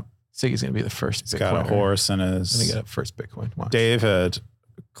top. Siggy's going to be the first. He's got a horse in his. Going to get up first Bitcoin. Watch. David,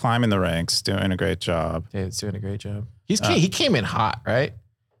 climbing the ranks, doing a great job. David's doing a great job. He came in hot, right?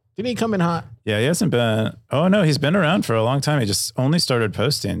 Didn't he come in hot? Yeah, he hasn't been. Oh no, he's been around for a long time. He just only started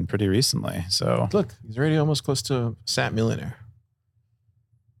posting pretty recently. So look, he's already almost close to Sat Millionaire.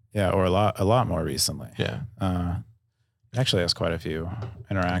 Yeah, or a lot more recently. Yeah. He actually has quite a few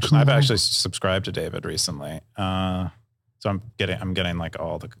interactions. I've actually subscribed to David recently. So I'm getting like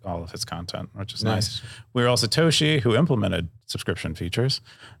all of his content, which is nice. We were also Satoshi, who implemented subscription features.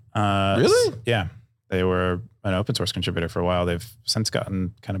 Really? Yeah. They were an open source contributor for a while. They've since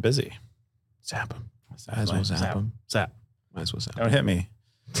gotten kind of busy. Zap him. Might as well zap him. Zap. Might as well zap. Don't hit me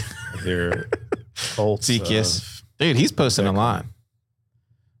with your bolts. Zekias. Dude, he's posting a lot.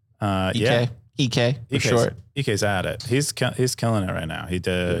 Yeah. EK for short. EK's at it. He's killing it right now. He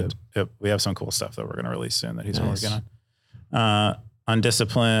did. We have some cool stuff that we're going to release soon that he's working on.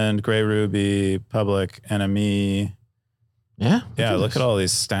 Undisciplined, Grey Ruby, Public Enemy. Yeah. Yeah. Look at all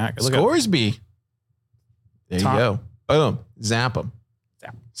these stacks. Scoresby. There you go. Boom. Zap him.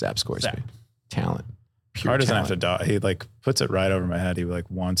 Zap Scoresby. Zap. Talent. Car doesn't have to die. He like puts it right over my head. He like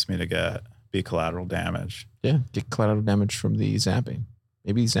wants me to be collateral damage. Yeah. Get collateral damage from the zapping.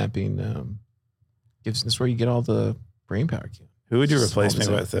 Maybe zapping gives this where you get all the brain power. Who would you replace me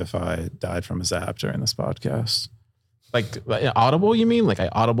with if I died from a zap during this podcast? Like audible, you mean? Like I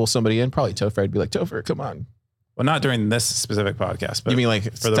audible somebody in? Probably Topher. I'd be like, Topher, come on. Well, not during this specific podcast, but you mean like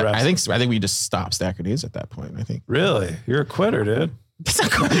for the rest? I think we just stop Stacker News at that point. I think. Really? You're a quitter, dude.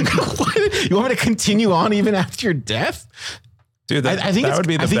 You want me to continue on even after your death? Dude, I think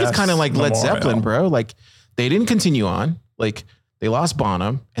it's kind of like Led Zeppelin, bro. Like they didn't continue on. Like they lost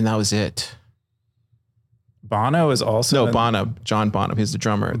Bonham and that was it. Bono is also John Bonham. He's the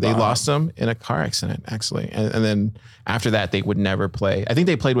drummer. They lost him in a car accident, actually. And then after that, they would never play. I think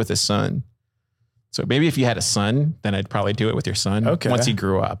they played with his son. So maybe if you had a son, then I'd probably do it with your son. Okay. Once he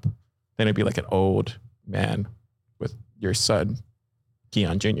grew up, then it'd be like an old man with your son,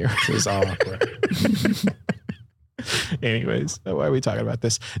 Keon Jr. This is awkward. Anyways, why are we talking about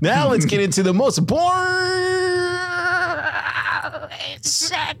this? Now let's get into the most boring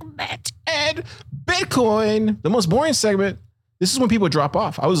segment and Bitcoin. The most boring segment. This is when people drop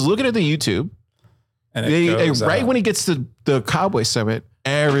off. I was looking at the YouTube. And right when he gets to the Cowboy segment,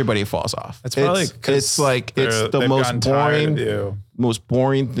 everybody falls off. It's probably it's the most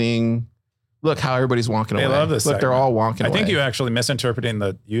boring thing. Look how everybody's walking away. They love this. Look, they're all walking away. I think you're actually misinterpreting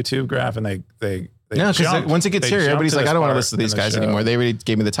the YouTube graph, and they no, because once it gets here, everybody's like, I don't want to listen to these guys anymore. They already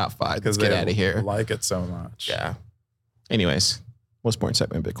gave me the top 5. Let's get out of here. Like it so much. Yeah. Anyways, most boring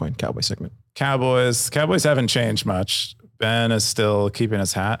segment, Bitcoin Cowboy segment. Cowboys haven't changed much. Ben is still keeping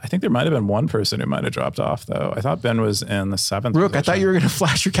his hat. I think there might have been one person who might have dropped off, though. I thought Ben was in the 7th Rook, position. I thought you were going to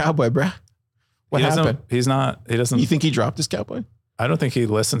flash your Cowboy, bro. What happened? He doesn't. You think he dropped his Cowboy? I don't think he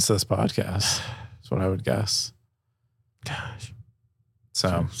listens to this podcast. That's what I would guess. Gosh.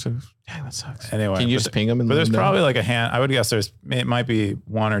 So yeah, that sucks. Anyway. Can you just ping him? But there's probably like a hand. I would guess it might be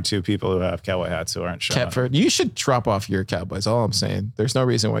 1 or 2 people who have Cowboy hats who aren't showing. Catford, you should drop off your Cowboys. All I'm saying. There's no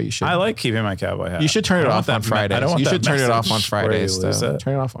reason why you should. I like keeping my Cowboy hat. You should turn it off on Fridays. You should turn it off on Fridays.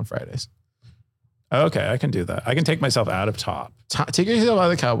 Turn it off on Fridays. Okay, I can do that. I can take myself out of top. Take yourself out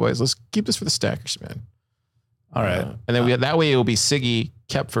of the Cowboys. Let's keep this for the Stackers, man. All right. And then that way it will be Siggy,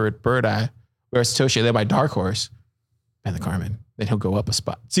 Kepford, Bird Eye, whereas Toshi, then by Dark Horse, Ben the Carmen. Then he'll go up a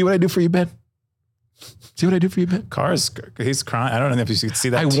spot. See what I do for you, Ben? See what I do for you, Ben? He's crying. I don't know if you can see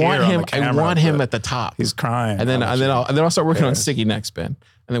that. I want him at the top. He's crying. And then I'll start working on Siggy next, Ben.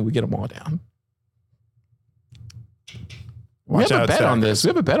 And then we get them all down. We have a bet on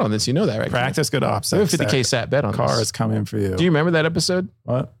this. You know that, right? Practice good ops. We have a 50K sat bet on this. Car is coming for you. Do you remember that episode?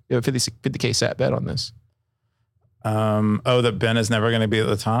 What? You have a 50K sat bet on this. That Ben is never going to be at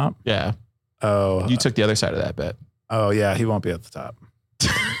the top? Yeah. Oh. You took the other side of that bet. Oh, yeah. He won't be at the top. He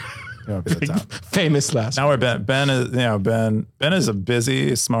won't be at the top. Famous last. Now we're Ben is a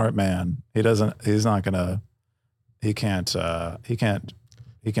busy, smart man. He can't do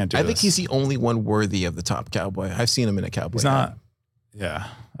this. I think he's the only one worthy of the top Cowboy. I've seen him in a Cowboy. He's not. Yeah.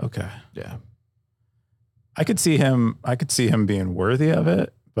 Okay. Yeah. I could see him being worthy of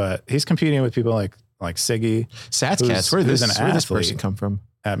it, but he's competing with people like Siggy. Satscats. Where did this person come from?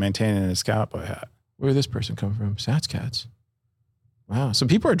 At maintaining his Cowboy hat. Where did this person come from? Satscats. Wow. Some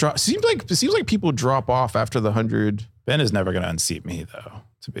people it seems like people drop off after the 100. Ben is never going to unseat me, though.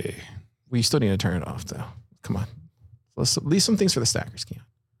 We still need to turn it off, though. Come on. Let's leave some things for the Stackers, Keon.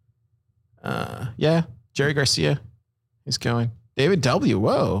 Yeah. Jerry Garcia. He's going. David W.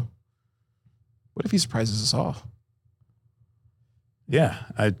 Whoa. What if he surprises us all? Yeah.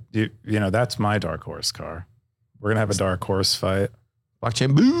 That's my dark horse car. We're going to have a dark horse fight.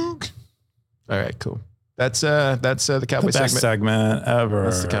 Blockchain Boog. All right, cool. That's the Cowboy segment ever.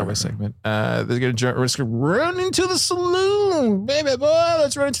 That's the Cowboy segment. We're just gonna run into the saloon, baby boy.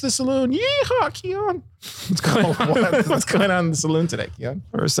 Let's run into the saloon. Yeehaw, Keon. What's going on in the saloon today, Keon?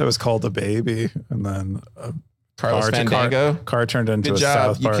 First, I was called a baby, and then Carlos Fandango. Car turned into Good a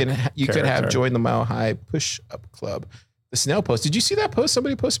job. South Park You could have joined the Mile High Push-Up Club. The snail post. Did you see that post?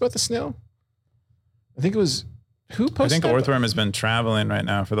 Somebody posted about the snail. I think it was. Who posted? I think Orthworm has been traveling right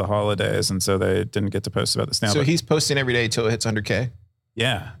now for the holidays, and so they didn't get to post about the snail. So he's posting every day until it hits 100K?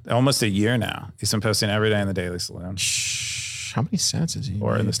 Yeah, almost a year now. He's been posting every day in the Daily Saloon. Shh. How many sats is he?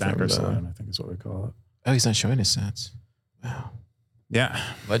 Or in the Stacker Saloon, I think is what we call it. Oh, he's not showing his sats. Wow. Yeah.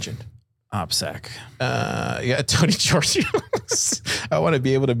 Legend. OPSEC. Yeah, Tony Giorgio. I want to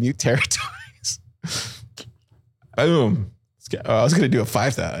be able to mute territories. Boom. I was going to do a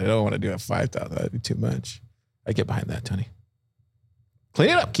 5,000. I don't want to do a 5,000. That'd be too much. I get behind that, Tony. Clean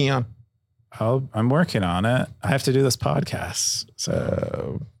it up, Keon. I'm working on it. I have to do this podcast.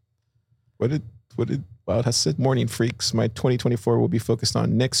 So what did Wild has said? Morning Freaks. My 2024 will be focused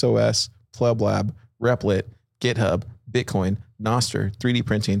on NixOS, PlebLab, Replit, GitHub, Bitcoin, Nostr, 3D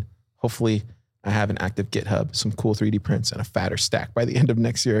printing. Hopefully, I have an active GitHub, some cool 3D prints, and a fatter stack by the end of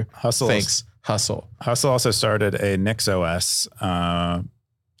next year. Hustle. Thanks, Hustle. Hustle also started a NixOS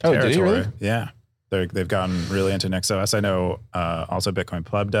Did he really? Yeah. They've gotten really into NixOS. I know also Bitcoin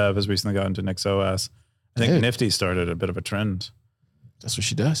Pleb Dev has recently gotten into NixOS. I think Dude. Nifty started a bit of a trend. That's what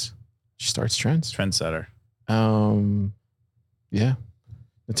she does. She starts trends. Trendsetter. Yeah.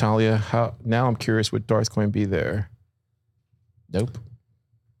 Natalia, now I'm curious, would Darthcoin be there? Nope.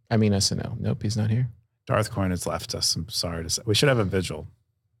 I mean SNL. Nope, he's not here. Darthcoin has left us. I'm sorry to say. We should have a vigil.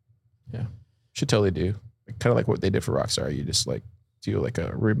 Yeah. Should totally do. Kind of like what they did for Rockstar. You just like do like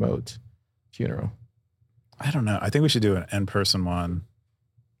a remote funeral. I don't know. I think we should do an in-person one.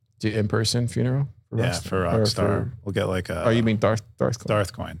 Do in-person funeral? For Rockstar. We'll get like a... Oh, you mean Darthcoin?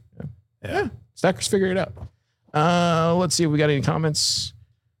 Darthcoin. Yeah. Stackers, figure it out. Let's see if we got any comments.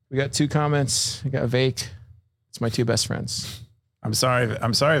 We got 2 comments. We got Vake. It's my 2 best friends. I'm sorry,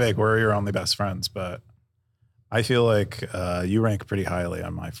 Vake. We're your only best friends, but I feel like you rank pretty highly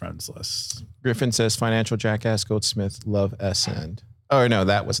on my friends list. Griffin says, financial jackass, Goldsmith, love SN. Oh, no,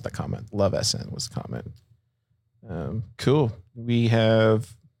 that was the comment. Love SN was the comment. Cool. We have,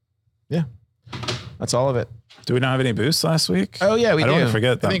 that's all of it. Do we not have any boosts last week? Oh, yeah, we do. I don't want to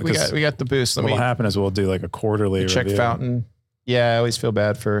forget them. I think we got the boost. What will happen is we'll do like a quarterly check review. Fountain. Yeah, I always feel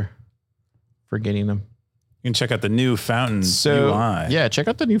bad for getting them. You can check out the new Fountain So, UI. yeah, check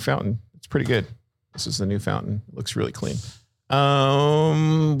out the new Fountain. It's pretty good. This is the new Fountain. It looks really clean.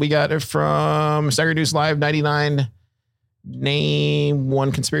 We got it from Stacker News Live 99. Name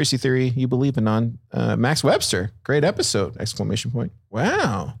one conspiracy theory you believe in on. Max Webster. Great episode! !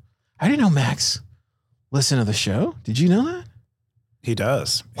 Wow. I didn't know Max listened to the show. Did you know that? He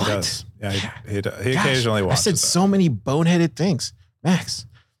does. He What? does. Yeah, he Gosh, occasionally I watches said that. so many boneheaded things. Max,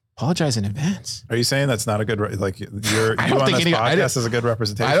 apologize in advance. Are you saying that's not a good, like you I don't on think this any- I don't- podcast is a good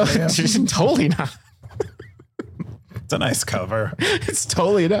representation? I don't of him? totally not. It's a nice cover. It's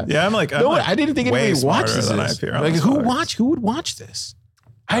totally not. Yeah, I'm like, I didn't think way anybody smarter watches than I this. appear on Like this who podcast. would watch this?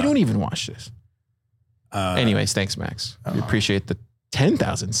 I don't even watch this. Anyways, thanks, Max. We appreciate the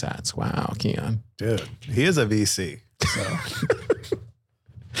 10,000 sats. Wow, Keon. Dude, he is a VC. So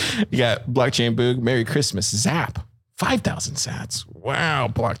You got Blockchain Boog. Merry Christmas. Zap. 5,000 sats. Wow,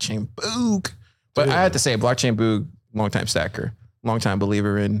 Blockchain Boog. But Dude. I have to say, Blockchain Boog, longtime stacker, longtime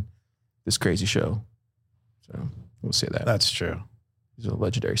believer in this crazy show. So we'll say that. that's true. He's a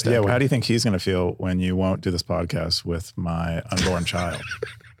legendary stacker. Yeah, well, how do you think he's going to feel when you won't do this podcast with my unborn child?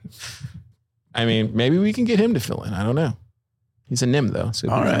 I mean, maybe we can get him to fill in. I don't know. He's a NIM though, so it'd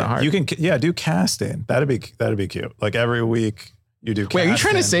All be kind of right, hard. you can, do casting. That'd be cute. Like every week you do. Wait, are you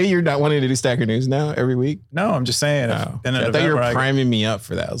trying to casting. say you're not wanting to do Stacker News now every week? No, I'm just saying. Oh. In an I thought event you were where priming me up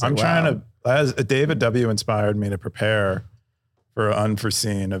for that. I was I'm like, trying wow. to. As David W. inspired me to prepare for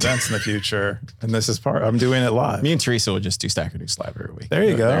unforeseen events in the future, and this is part. I'm doing it live. Me and Teresa will just do Stacker News live every week. There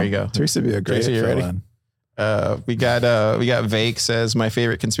you go. There you go. Teresa would be a great Teresa, you ready? fill-in. We got Vake says my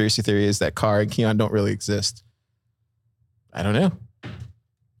favorite conspiracy theory is that Carr and Keon don't really exist. I don't know.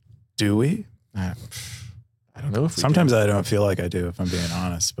 Do we? I don't know if we Sometimes I don't feel like I do, if I'm being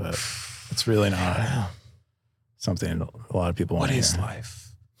honest, but it's really not something a lot of people want What to is hear. life?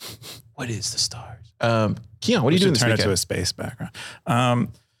 What is the stars? Keon, what are We you doing should this turn it weekend? to a space background.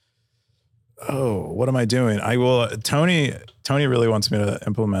 What am I doing? I will. Tony really wants me to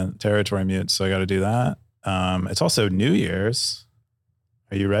implement territory mute, so I got to do that. It's also New Year's.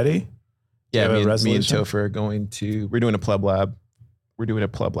 Are you ready? Yeah, Do you have a me and resolution? Topher are going to. We're doing a Pleb Lab. We're doing a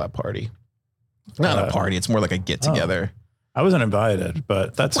Pleb Lab party. Not a party. It's more like a get together. I wasn't invited,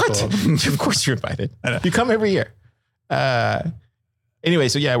 but that's What? cool. Of course you're invited. I know. You come every year. Anyway,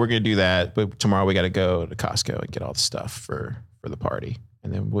 so yeah, we're gonna do that. But tomorrow we got to go to Costco and get all the stuff for the party,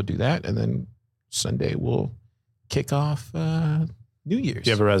 and then we'll do that, and then Sunday we'll kick off New Year's. Do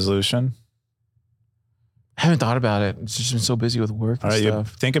you have a resolution? I haven't thought about it. It's just been so busy with work All and right, you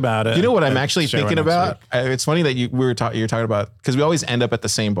stuff. think about it. You know what I'm and actually share it thinking next about? week. It's funny that you're talking about, because we always end up at the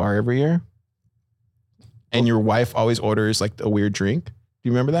same bar every year, and your wife always orders like a weird drink. Do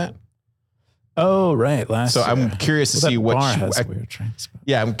you remember that? Oh, right. Last So year. I'm curious to Well, see that what bar she, has weird drinks.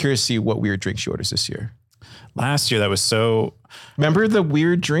 yeah, I'm curious to see what weird drink she orders this year. Last year, that was so. Remember the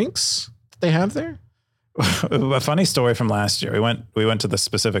weird drinks? they have there? A funny story from last year. We went to the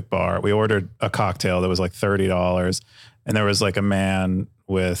specific bar. We ordered a cocktail that was like $30, and there was like a man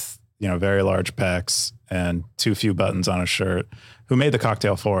with, you know, very large pecs and too few buttons on his shirt who made the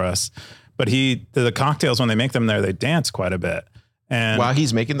cocktail for us. But the cocktails, when they make them there, they dance quite a bit. And while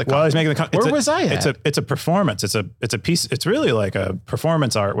he's making the cocktail. While he's making the cocktail. Where was I at? It's a performance. It's a piece. It's really like a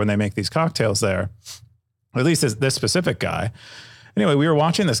performance art when they make these cocktails there. Or at least this specific guy. Anyway, we were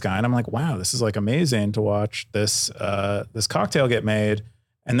watching this guy and I'm like, wow, this is like amazing to watch this cocktail get made.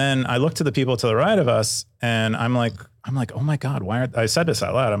 And then I look to the people to the right of us and I'm like, oh my God, I said this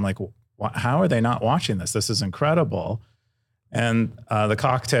out loud. I'm like, how are they not watching this? This is incredible. And the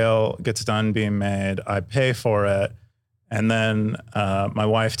cocktail gets done being made. I pay for it. And then my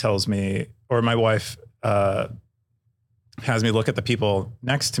wife tells me, or my wife has me look at the people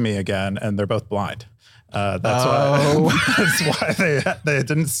next to me again, and they're both blind. That's why they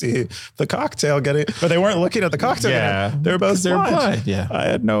didn't see the cocktail getting, or they weren't looking at the cocktail. Yeah, they're both blind. Yeah, I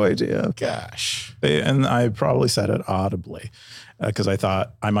had no idea. Gosh, and I probably said it audibly because I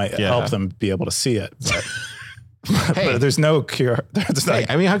thought I might help them be able to see it. But, but there's no cure.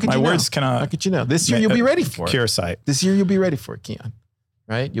 I mean, how could my you words know? cannot? How could you know? This year you'll be ready for cure sight. This year you'll be ready for it, Keon.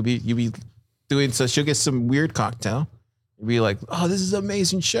 Right? You'll be doing. So she'll get some weird cocktail. You'll be like, oh, this is an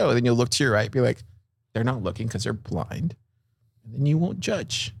amazing show. And then you'll look to your right, be like, they're not looking because they're blind. And then you won't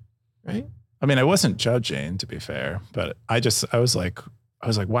judge, right? I mean, I wasn't judging, to be fair, but I was like,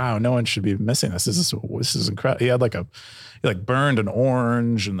 wow, no one should be missing this. This is incredible. He like burned an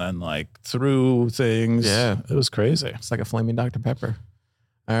orange and then like threw things. Yeah. It was crazy. It's like a flaming Dr. Pepper.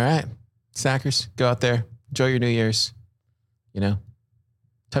 All right. Sackers, go out there. Enjoy your New Year's. You know,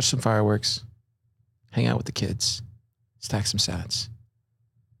 touch some fireworks. Hang out with the kids. Stack some sats.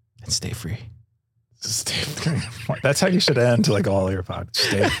 And stay free. Stay free. That's how you should end like all your podcasts.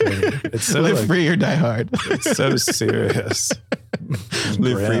 Stay free. It's so live free or die hard. It's so serious.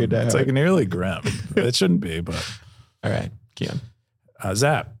 Live free or die hard. It's like nearly grim. It shouldn't be, but all right, Keon.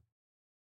 Zap.